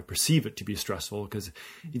 or I perceive it to be stressful, because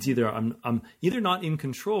it's either I'm either not in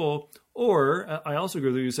control, or I also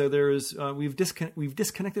agree with you. So there is we've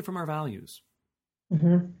disconnected from our values.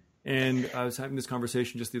 And I was having this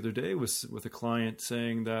conversation just the other day with a client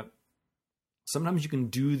saying that sometimes you can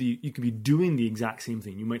be doing the exact same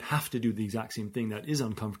thing. You might have to do the exact same thing that is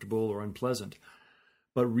uncomfortable or unpleasant,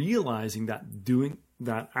 but realizing that doing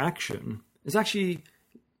that action is actually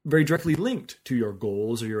very directly linked to your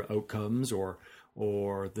goals or your outcomes or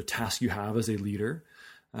the task you have as a leader.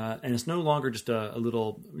 And it's no longer just a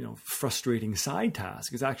little, frustrating side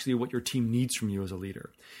task. It's actually what your team needs from you as a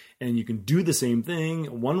leader. And you can do the same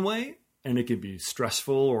thing one way, and it can be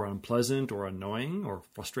stressful or unpleasant or annoying or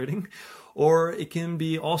frustrating, or it can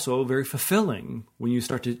be also very fulfilling when you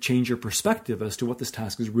start to change your perspective as to what this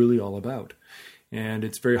task is really all about. And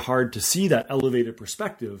it's very hard to see that elevated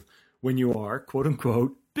perspective when you are, quote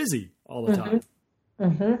unquote, busy all the time.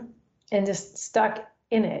 And just stuck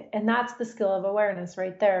in it. And that's the skill of awareness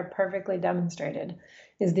right there, perfectly demonstrated,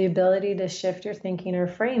 is the ability to shift your thinking or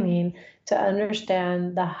framing to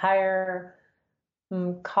understand the higher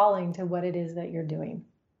calling to what it is that you're doing.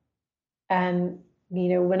 And,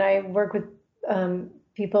 when I work with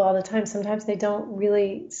people all the time, sometimes they don't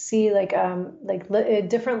really see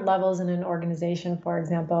different levels in an organization, for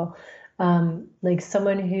example, like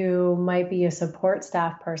someone who might be a support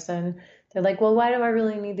staff person. They're like, well, why do I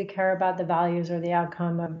really need to care about the values or the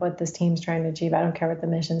outcome of what this team's trying to achieve? I don't care what the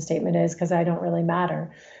mission statement is because I don't really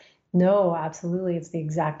matter. No, absolutely. It's the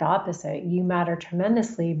exact opposite. You matter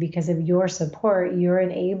tremendously because of your support. You're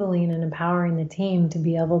enabling and empowering the team to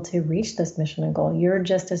be able to reach this mission and goal. You're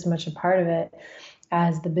just as much a part of it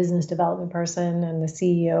as the business development person and the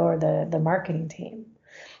CEO or the marketing team,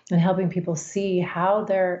 and helping people see how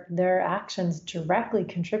their actions directly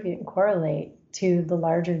contribute and correlate to the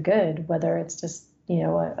larger good, whether it's just,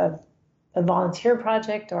 a volunteer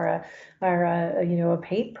project or a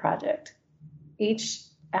paid project. Each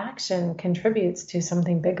action contributes to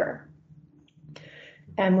something bigger.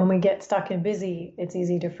 And when we get stuck and busy, it's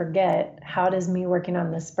easy to forget, how does me working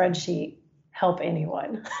on this spreadsheet help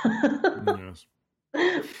anyone? Yes.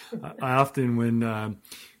 I often,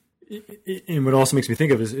 and what also makes me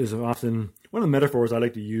think of is often one of the metaphors I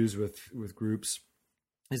like to use with groups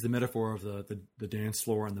is the metaphor of the dance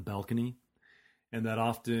floor and the balcony. And that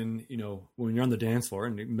often, when you're on the dance floor,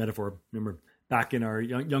 and the metaphor, remember back in our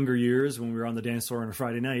younger years when we were on the dance floor on a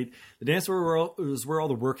Friday night, the dance floor is where all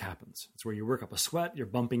the work happens. It's where you work up a sweat, you're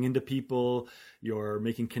bumping into people, you're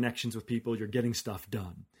making connections with people, you're getting stuff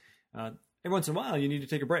done. Every once in a while, you need to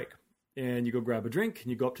take a break. And you go grab a drink,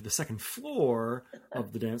 and you go up to the second floor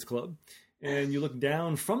of the dance club, and you look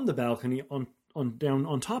down from the balcony down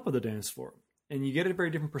on top of the dance floor. And you get a very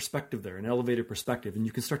different perspective there, an elevated perspective. And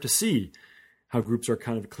you can start to see how groups are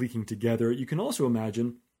kind of cliquing together. You can also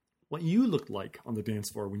imagine what you looked like on the dance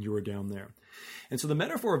floor when you were down there. And so the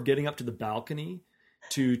metaphor of getting up to the balcony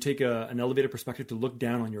to take an elevated perspective, to look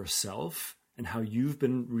down on yourself and how you've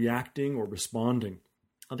been reacting or responding,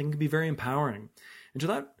 I think can be very empowering. And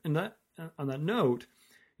on that note,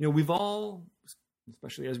 we've all,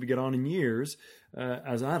 especially as we get on in years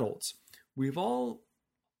as adults, we've all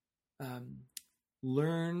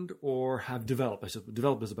learned or have developed, I said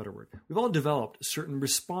develop is a better word. We've all developed certain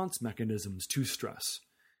response mechanisms to stress,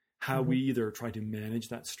 how we either try to manage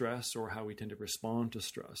that stress or how we tend to respond to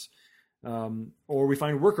stress. Or we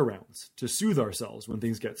find workarounds to soothe ourselves when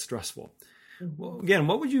things get stressful. Well, again,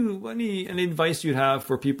 any advice you'd have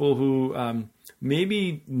for people who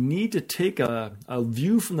maybe need to take a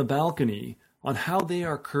view from the balcony on how they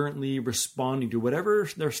are currently responding to whatever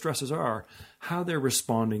their stresses are, how they're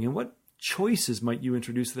responding, and what choices might you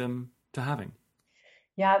introduce them to having?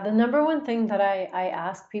 Yeah, the number one thing that I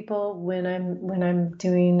ask people when I'm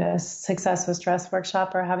doing a success with stress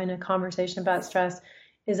workshop or having a conversation about stress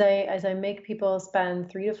is I make people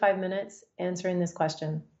spend 3 to 5 minutes answering this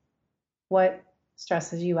question. What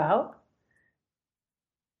stresses you out?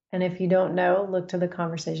 And if you don't know, look to the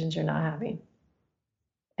conversations you're not having.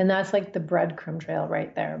 And that's like the breadcrumb trail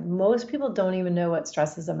right there. Most people don't even know what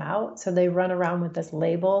stresses them out. So they run around with this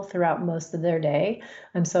label throughout most of their day.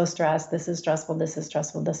 I'm so stressed. This is stressful. This is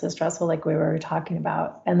stressful. This is stressful, like we were talking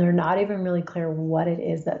about. And they're not even really clear what it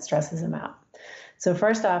is that stresses them out. So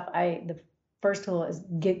first off, the first tool is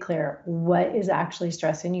get clear. What is actually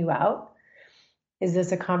stressing you out? Is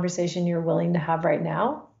this a conversation you're willing to have right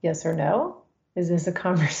now? Yes or no? Is this a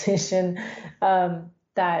conversation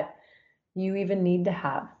that you even need to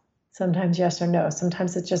have? Sometimes yes or no.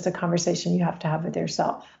 Sometimes it's just a conversation you have to have with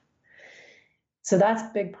yourself. So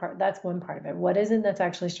that's big part. That's one part of it. What is it that's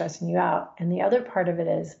actually stressing you out? And the other part of it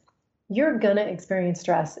is you're going to experience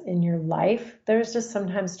stress in your life. There's just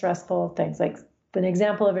sometimes stressful things. Like an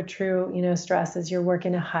example of a true, stress is you're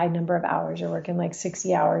working a high number of hours. You're working like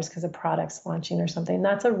 60 hours because a product's launching or something.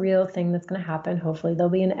 That's a real thing that's going to happen. Hopefully there'll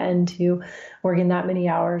be an end to working that many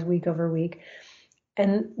hours week over week.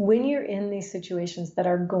 And when you're in these situations that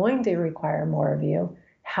are going to require more of you,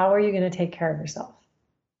 how are you going to take care of yourself?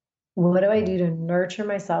 What do I do to nurture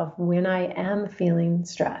myself when I am feeling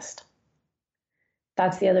stressed?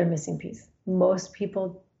 That's the other missing piece. Most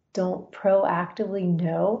people don't proactively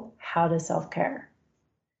know how to self-care.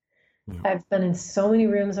 Yeah. I've been in so many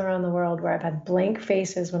rooms around the world where I've had blank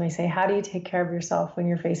faces when I say, how do you take care of yourself when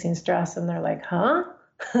you're facing stress? And they're like, huh?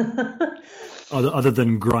 Other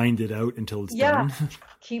than grind it out until it's done.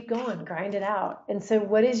 Keep going, grind it out. And so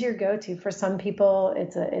what is your go-to? For some people,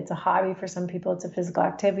 it's a hobby. For some people, it's a physical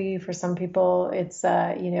activity. For some people, it's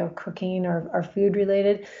cooking or food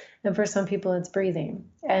related. And for some people, it's breathing.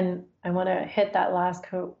 And I want to hit that last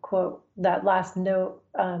quote, that last note.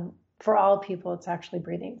 For all people, it's actually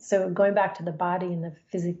breathing. So going back to the body and the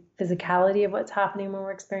physicality of what's happening when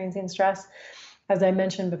we're experiencing stress, as I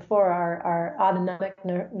mentioned before, our autonomic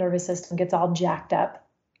nervous system gets all jacked up.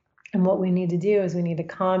 And what we need to do is we need to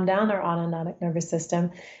calm down our autonomic nervous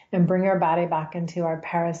system and bring our body back into our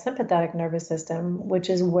parasympathetic nervous system, which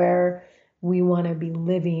is where we want to be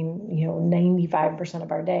living, 95%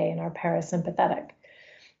 of our day in our parasympathetic.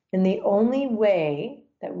 And the only way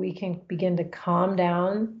that we can begin to calm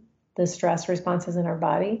down the stress responses in our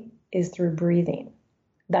body is through breathing.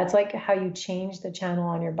 That's like how you change the channel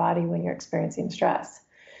on your body when you're experiencing stress.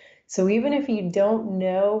 So even if you don't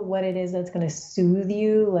know what it is that's going to soothe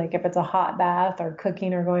you, like if it's a hot bath or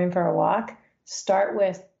cooking or going for a walk, start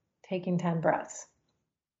with taking 10 breaths.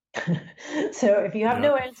 So if you have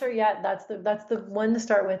no answer yet, that's the one to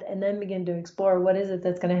start with, and then begin to explore what is it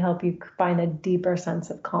that's going to help you find a deeper sense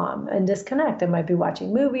of calm and disconnect. It might be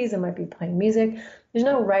watching movies, it might be playing music. There's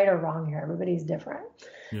no right or wrong here. Everybody's different.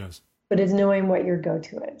 Yes. But it's knowing what your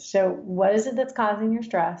go-to is. So what is it that's causing your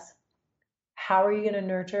stress? How are you going to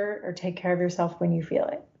nurture or take care of yourself when you feel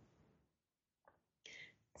it?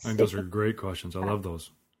 I think those are great questions. I love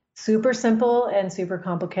those. Super simple and super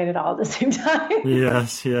complicated all at the same time.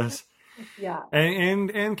 Yes. Yeah.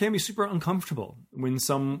 And can be super uncomfortable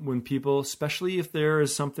when people, especially if there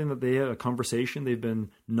is something that a conversation they've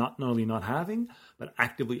been not only not having, but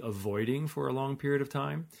actively avoiding for a long period of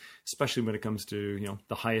time, especially when it comes to,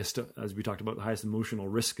 the highest, as we talked about, the highest emotional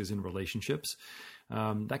risk is in relationships.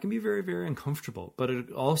 That can be very, very uncomfortable, but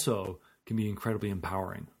it also can be incredibly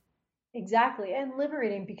empowering. Exactly. And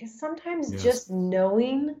liberating, because sometimes just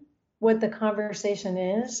knowing what the conversation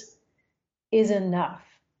is enough.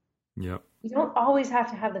 Yep. You don't always have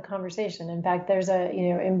to have the conversation. In fact, there's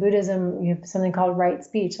in Buddhism, you have something called right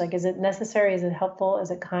speech. Like, is it necessary? Is it helpful? Is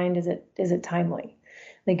it kind? Is it timely?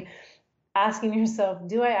 Like asking yourself,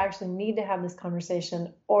 do I actually need to have this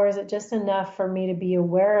conversation? Or is it just enough for me to be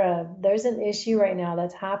aware of, there's an issue right now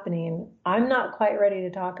that's happening. I'm not quite ready to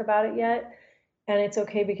talk about it yet. And it's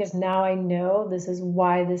okay because now I know this is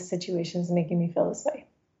why this situation is making me feel this way.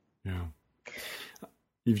 Yeah.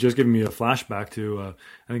 You've just given me a flashback to,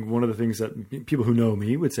 I think one of the things that people who know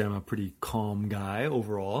me would say I'm a pretty calm guy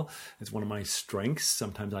overall. It's one of my strengths.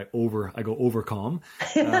 Sometimes I go over calm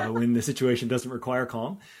when the situation doesn't require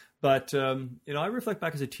calm. But, I reflect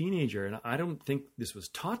back as a teenager, and I don't think this was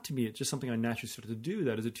taught to me. It's just something I naturally started to do.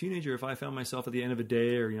 That as a teenager, if I found myself at the end of a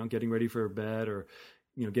day or, getting ready for bed or,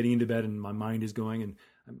 getting into bed and my mind is going and,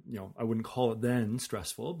 I wouldn't call it then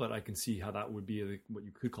stressful, but I can see how that would be what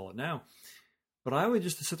you could call it now. But I would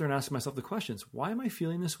just sit there and ask myself the questions, why am I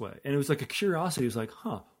feeling this way? And it was like a curiosity. It was like,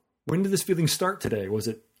 when did this feeling start today? Was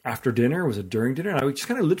it after dinner? Was it during dinner? And I would just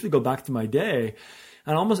kind of literally go back to my day.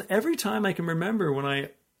 And almost every time I can remember when I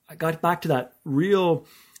got back to that real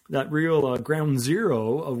ground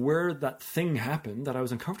zero of where that thing happened that I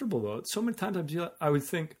was uncomfortable about, so many times I would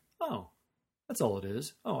think, oh, that's all it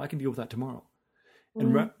is. Oh, I can deal with that tomorrow.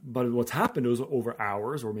 But what's happened is over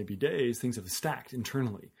hours or maybe days, things have stacked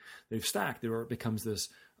internally. They've stacked. It becomes this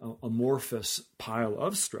amorphous pile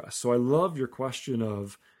of stress. So I love your question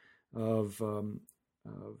of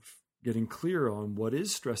getting clear on what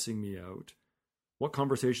is stressing me out, what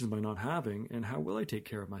conversations am I not having, and how will I take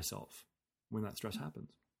care of myself when that stress happens.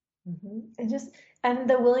 And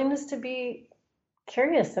the willingness to be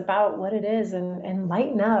curious about what it is and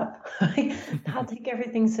lighten up, not take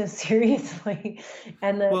everything so seriously,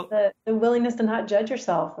 and the willingness to not judge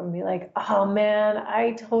yourself and be like, oh man,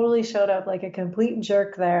 I totally showed up like a complete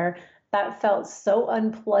jerk there. That felt so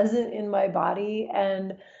unpleasant in my body,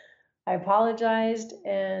 and I apologized,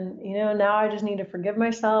 and now I just need to forgive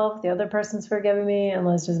myself. The other person's forgiven me, and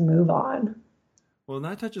let's just move on. Well, and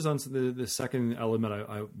that touches on the second element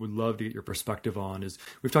I would love to get your perspective on. Is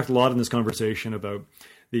we've talked a lot in this conversation about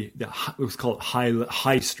let's call it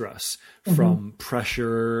high stress from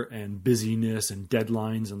pressure and busyness and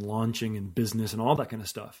deadlines and launching and business and all that kind of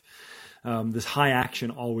stuff. This high action,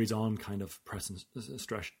 always on kind of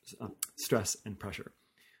stress and pressure.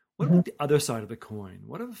 What about the other side of the coin?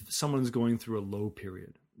 What if someone's going through a low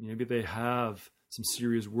period? Maybe they have some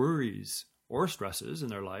serious worries or stresses in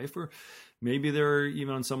their life, or maybe they're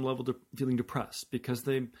even on some level feeling depressed because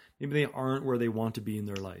maybe they aren't where they want to be in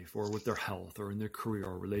their life, or with their health, or in their career,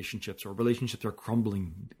 or relationships are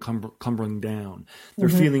crumbling down. They're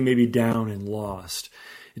feeling maybe down and lost.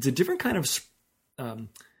 It's a different kind of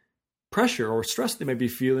pressure or stress they might be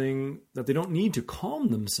feeling that they don't need to calm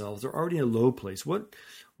themselves. They're already in a low place. What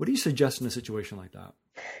do you suggest in a situation like that?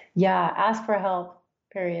 Yeah, ask for help,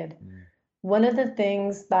 period. One of the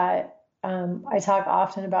things that I talk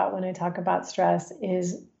often about when I talk about stress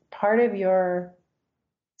is part of your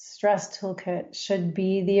stress toolkit should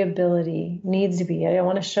be the ability, needs to be, I don't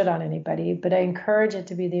want to shit on anybody, but I encourage it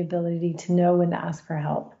to be the ability to know when to ask for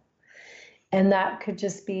help. And that could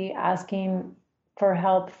just be asking for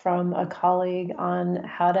help from a colleague on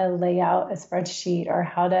how to lay out a spreadsheet, or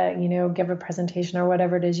how to, give a presentation, or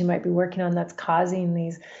whatever it is you might be working on that's causing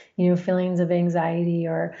these, feelings of anxiety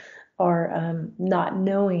or not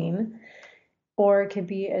knowing. Or it could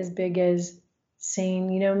be as big as saying,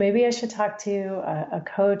 maybe I should talk to a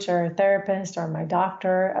coach or a therapist or my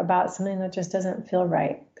doctor about something that just doesn't feel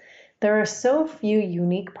right. There are so few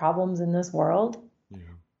unique problems in this world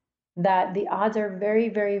that the odds are very,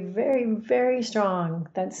 very, very, very strong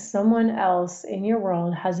that someone else in your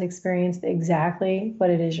world has experienced exactly what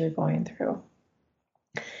it is you're going through.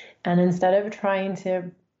 And instead of trying to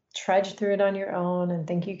trudge through it on your own and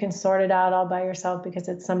think you can sort it out all by yourself because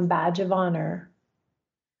it's some badge of honor,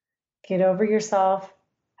 get over yourself,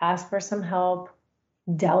 ask for some help,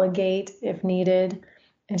 delegate if needed,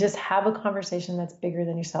 and just have a conversation that's bigger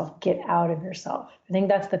than yourself. Get out of yourself. I think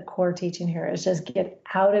that's the core teaching here, is just get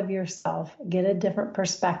out of yourself, get a different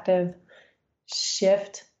perspective,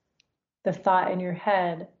 shift the thought in your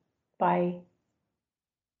head by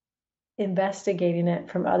investigating it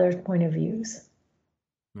from other point of views.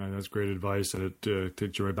 Right, that's great advice. And it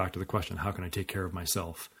takes you right back to the question, how can I take care of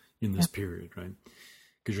myself in this period, right?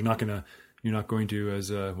 Because you're not going to,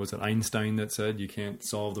 as was it Einstein that said, you can't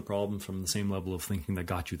solve the problem from the same level of thinking that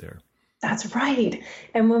got you there. That's right.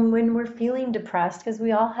 And when we're feeling depressed, because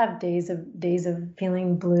we all have days of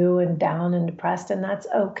feeling blue and down and depressed, and that's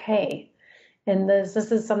okay. And this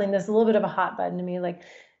is something that's a little bit of a hot button to me, like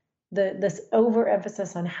this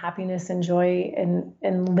overemphasis on happiness and joy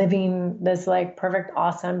and living this like perfect,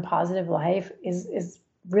 awesome, positive life is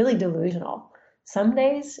really delusional. Some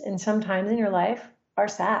days and some times in your life are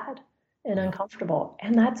sad and uncomfortable,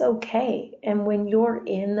 and that's okay. And when you're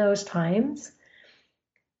in those times,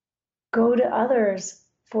 go to others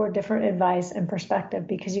for different advice and perspective,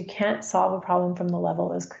 because you can't solve a problem from the level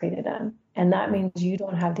it was created in. And that means you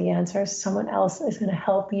don't have the answers. Someone else is going to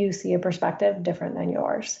help you see a perspective different than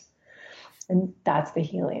yours. And that's the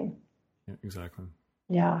healing. Yeah, exactly.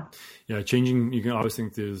 Yeah. Yeah. Changing, you can always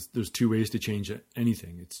think there's two ways to change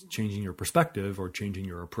anything. It's changing your perspective or changing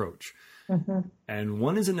your approach. Mm-hmm. And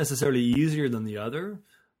one isn't necessarily easier than the other,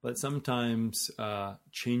 but sometimes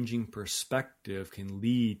changing perspective can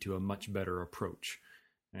lead to a much better approach.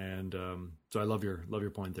 And so I love your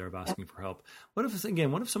point there of asking for help. What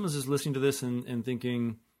if someone's just listening to this and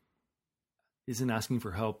thinking, isn't asking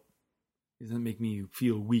for help, doesn't it make me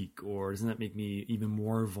feel weak, or doesn't that make me even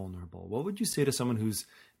more vulnerable? What would you say to someone who's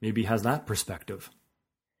maybe has that perspective?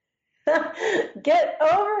 Get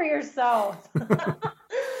over yourself.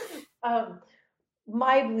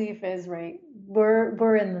 My belief is, right,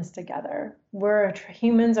 we're in this together.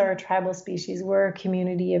 Humans are a tribal species. We're a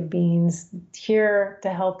community of beings here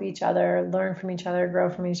to help each other, learn from each other, grow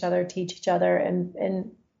from each other, teach each other,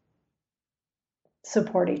 and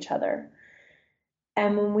support each other.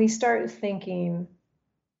 And when we start thinking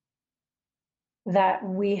that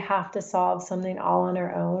we have to solve something all on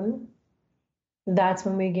our own, that's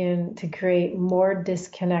when we begin to create more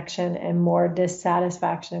disconnection and more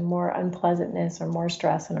dissatisfaction and more unpleasantness or more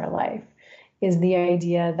stress in our life, is the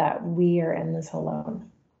idea that we are in this alone.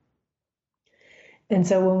 And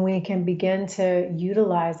so when we can begin to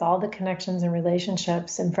utilize all the connections and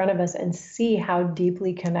relationships in front of us and see how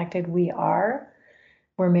deeply connected we are,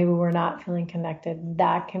 where maybe we're not feeling connected,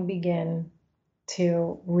 that can begin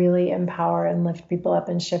to really empower and lift people up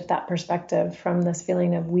and shift that perspective from this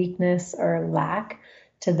feeling of weakness or lack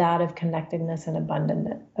to that of connectedness and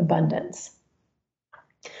abundance.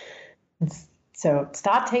 So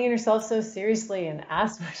stop taking yourself so seriously and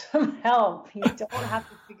ask for some help. You don't have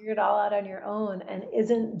to figure it all out on your own. And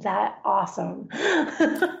isn't that awesome?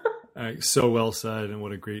 So well said, and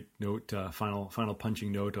what a great note, final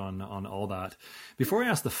punching note on all that. Before I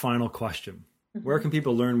ask the final question, where can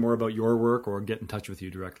people learn more about your work or get in touch with you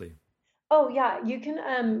directly? Oh, yeah. You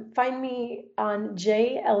can find me on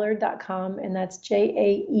jellard.com, and that's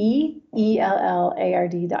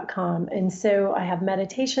JAEELLARD.com. And so I have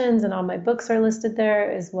meditations, and all my books are listed there,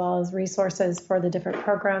 as well as resources for the different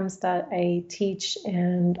programs that I teach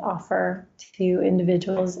and offer to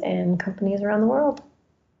individuals and companies around the world.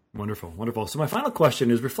 Wonderful, wonderful. So my final question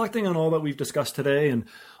is, reflecting on all that we've discussed today and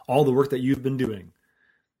all the work that you've been doing,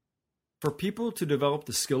 for people to develop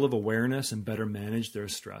the skill of awareness and better manage their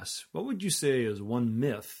stress, what would you say is one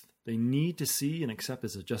myth they need to see and accept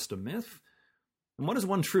as just a myth? And what is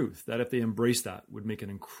one truth that if they embrace that would make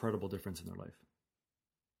an incredible difference in their life?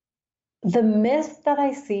 The myth that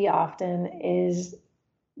I see often is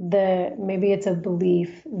maybe it's a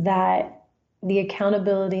belief that the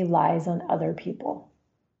accountability lies on other people.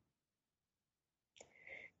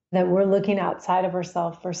 That we're looking outside of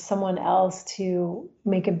ourselves for someone else to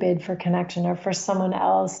make a bid for connection, or for someone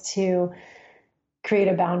else to create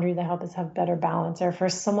a boundary that helps us have better balance, or for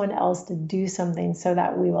someone else to do something so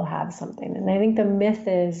that we will have something. And I think the myth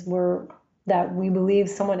is that we believe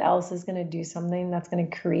someone else is going to do something that's going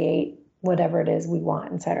to create whatever it is we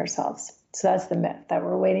want inside ourselves. So that's the myth, that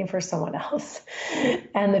we're waiting for someone else.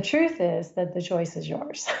 And the truth is that the choice is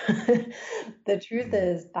yours. The truth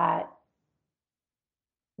is that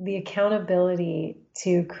the accountability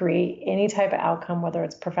to create any type of outcome, whether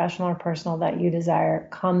it's professional or personal, that you desire,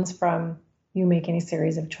 comes from you making a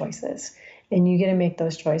series of choices. And you get to make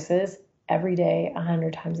those choices every day,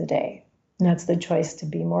 100 times a day. And that's the choice to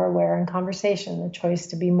be more aware in conversation, the choice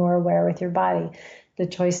to be more aware with your body, the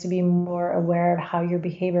choice to be more aware of how your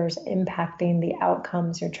behavior is impacting the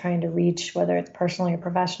outcomes you're trying to reach, whether it's personally or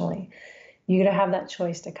professionally. You got to have that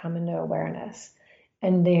choice to come into awareness.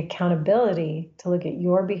 And the accountability to look at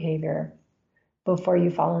your behavior before you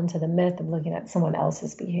fall into the myth of looking at someone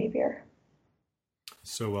else's behavior.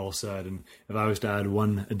 So well said. And if I was to add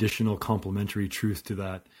one additional complementary truth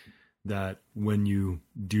to that when you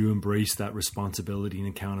do embrace that responsibility and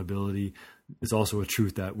accountability, it's also a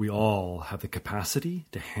truth that we all have the capacity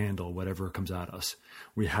to handle whatever comes at us.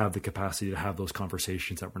 We have the capacity to have those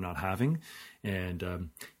conversations that we're not having and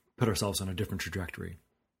put ourselves on a different trajectory.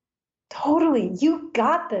 Totally. You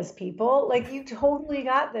got this, people. Like, you totally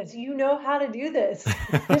got this. You know how to do this.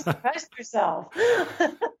 Just trust yourself.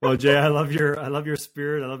 Well, Jay, I love your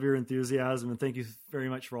spirit. I love your enthusiasm. And thank you very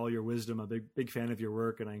much for all your wisdom. I'm a big fan of your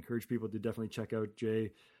work. And I encourage people to definitely check out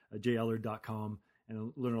jellard.com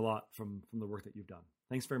and learn a lot from the work that you've done.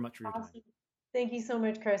 Thanks very much for your time. Thank you so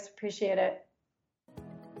much, Chris. Appreciate it.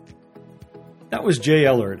 That was Jay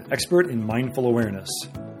Ellard, expert in mindful awareness.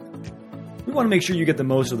 We want to make sure you get the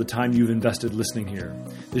most of the time you've invested listening here.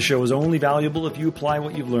 This show is only valuable if you apply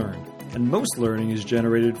what you've learned, and most learning is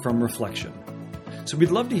generated from reflection. So we'd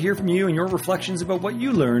love to hear from you and your reflections about what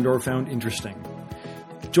you learned or found interesting.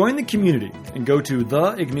 Join the community and go to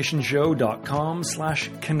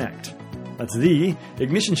theignitionshow.com/connect. That's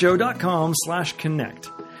theignitionshow.com/connect.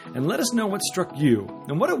 And let us know what struck you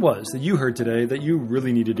and what it was that you heard today that you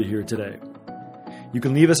really needed to hear today. You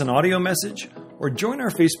can leave us an audio message or join our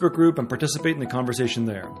Facebook group and participate in the conversation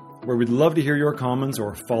there, where we'd love to hear your comments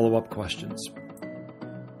or follow-up questions.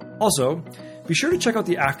 Also, be sure to check out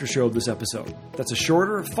the after show of this episode. That's a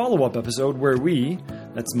shorter follow-up episode where we,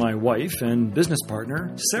 that's my wife and business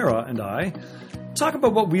partner, Sarah, and I, talk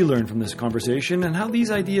about what we learned from this conversation and how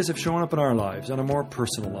these ideas have shown up in our lives on a more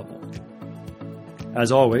personal level.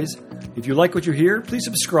 As always, if you like what you hear, please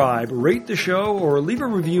subscribe, rate the show, or leave a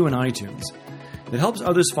review in iTunes. It helps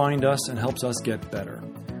others find us and helps us get better.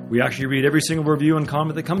 We actually read every single review and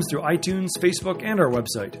comment that comes through iTunes, Facebook, and our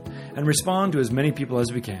website, and respond to as many people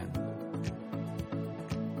as we can.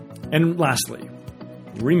 And lastly,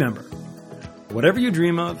 remember, whatever you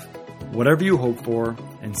dream of, whatever you hope for,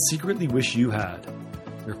 and secretly wish you had,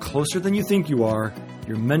 you're closer than you think you are,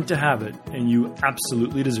 you're meant to have it, and you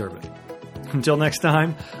absolutely deserve it. Until next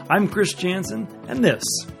time, I'm Chris Jansen, and this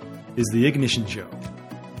is The Ignition Show.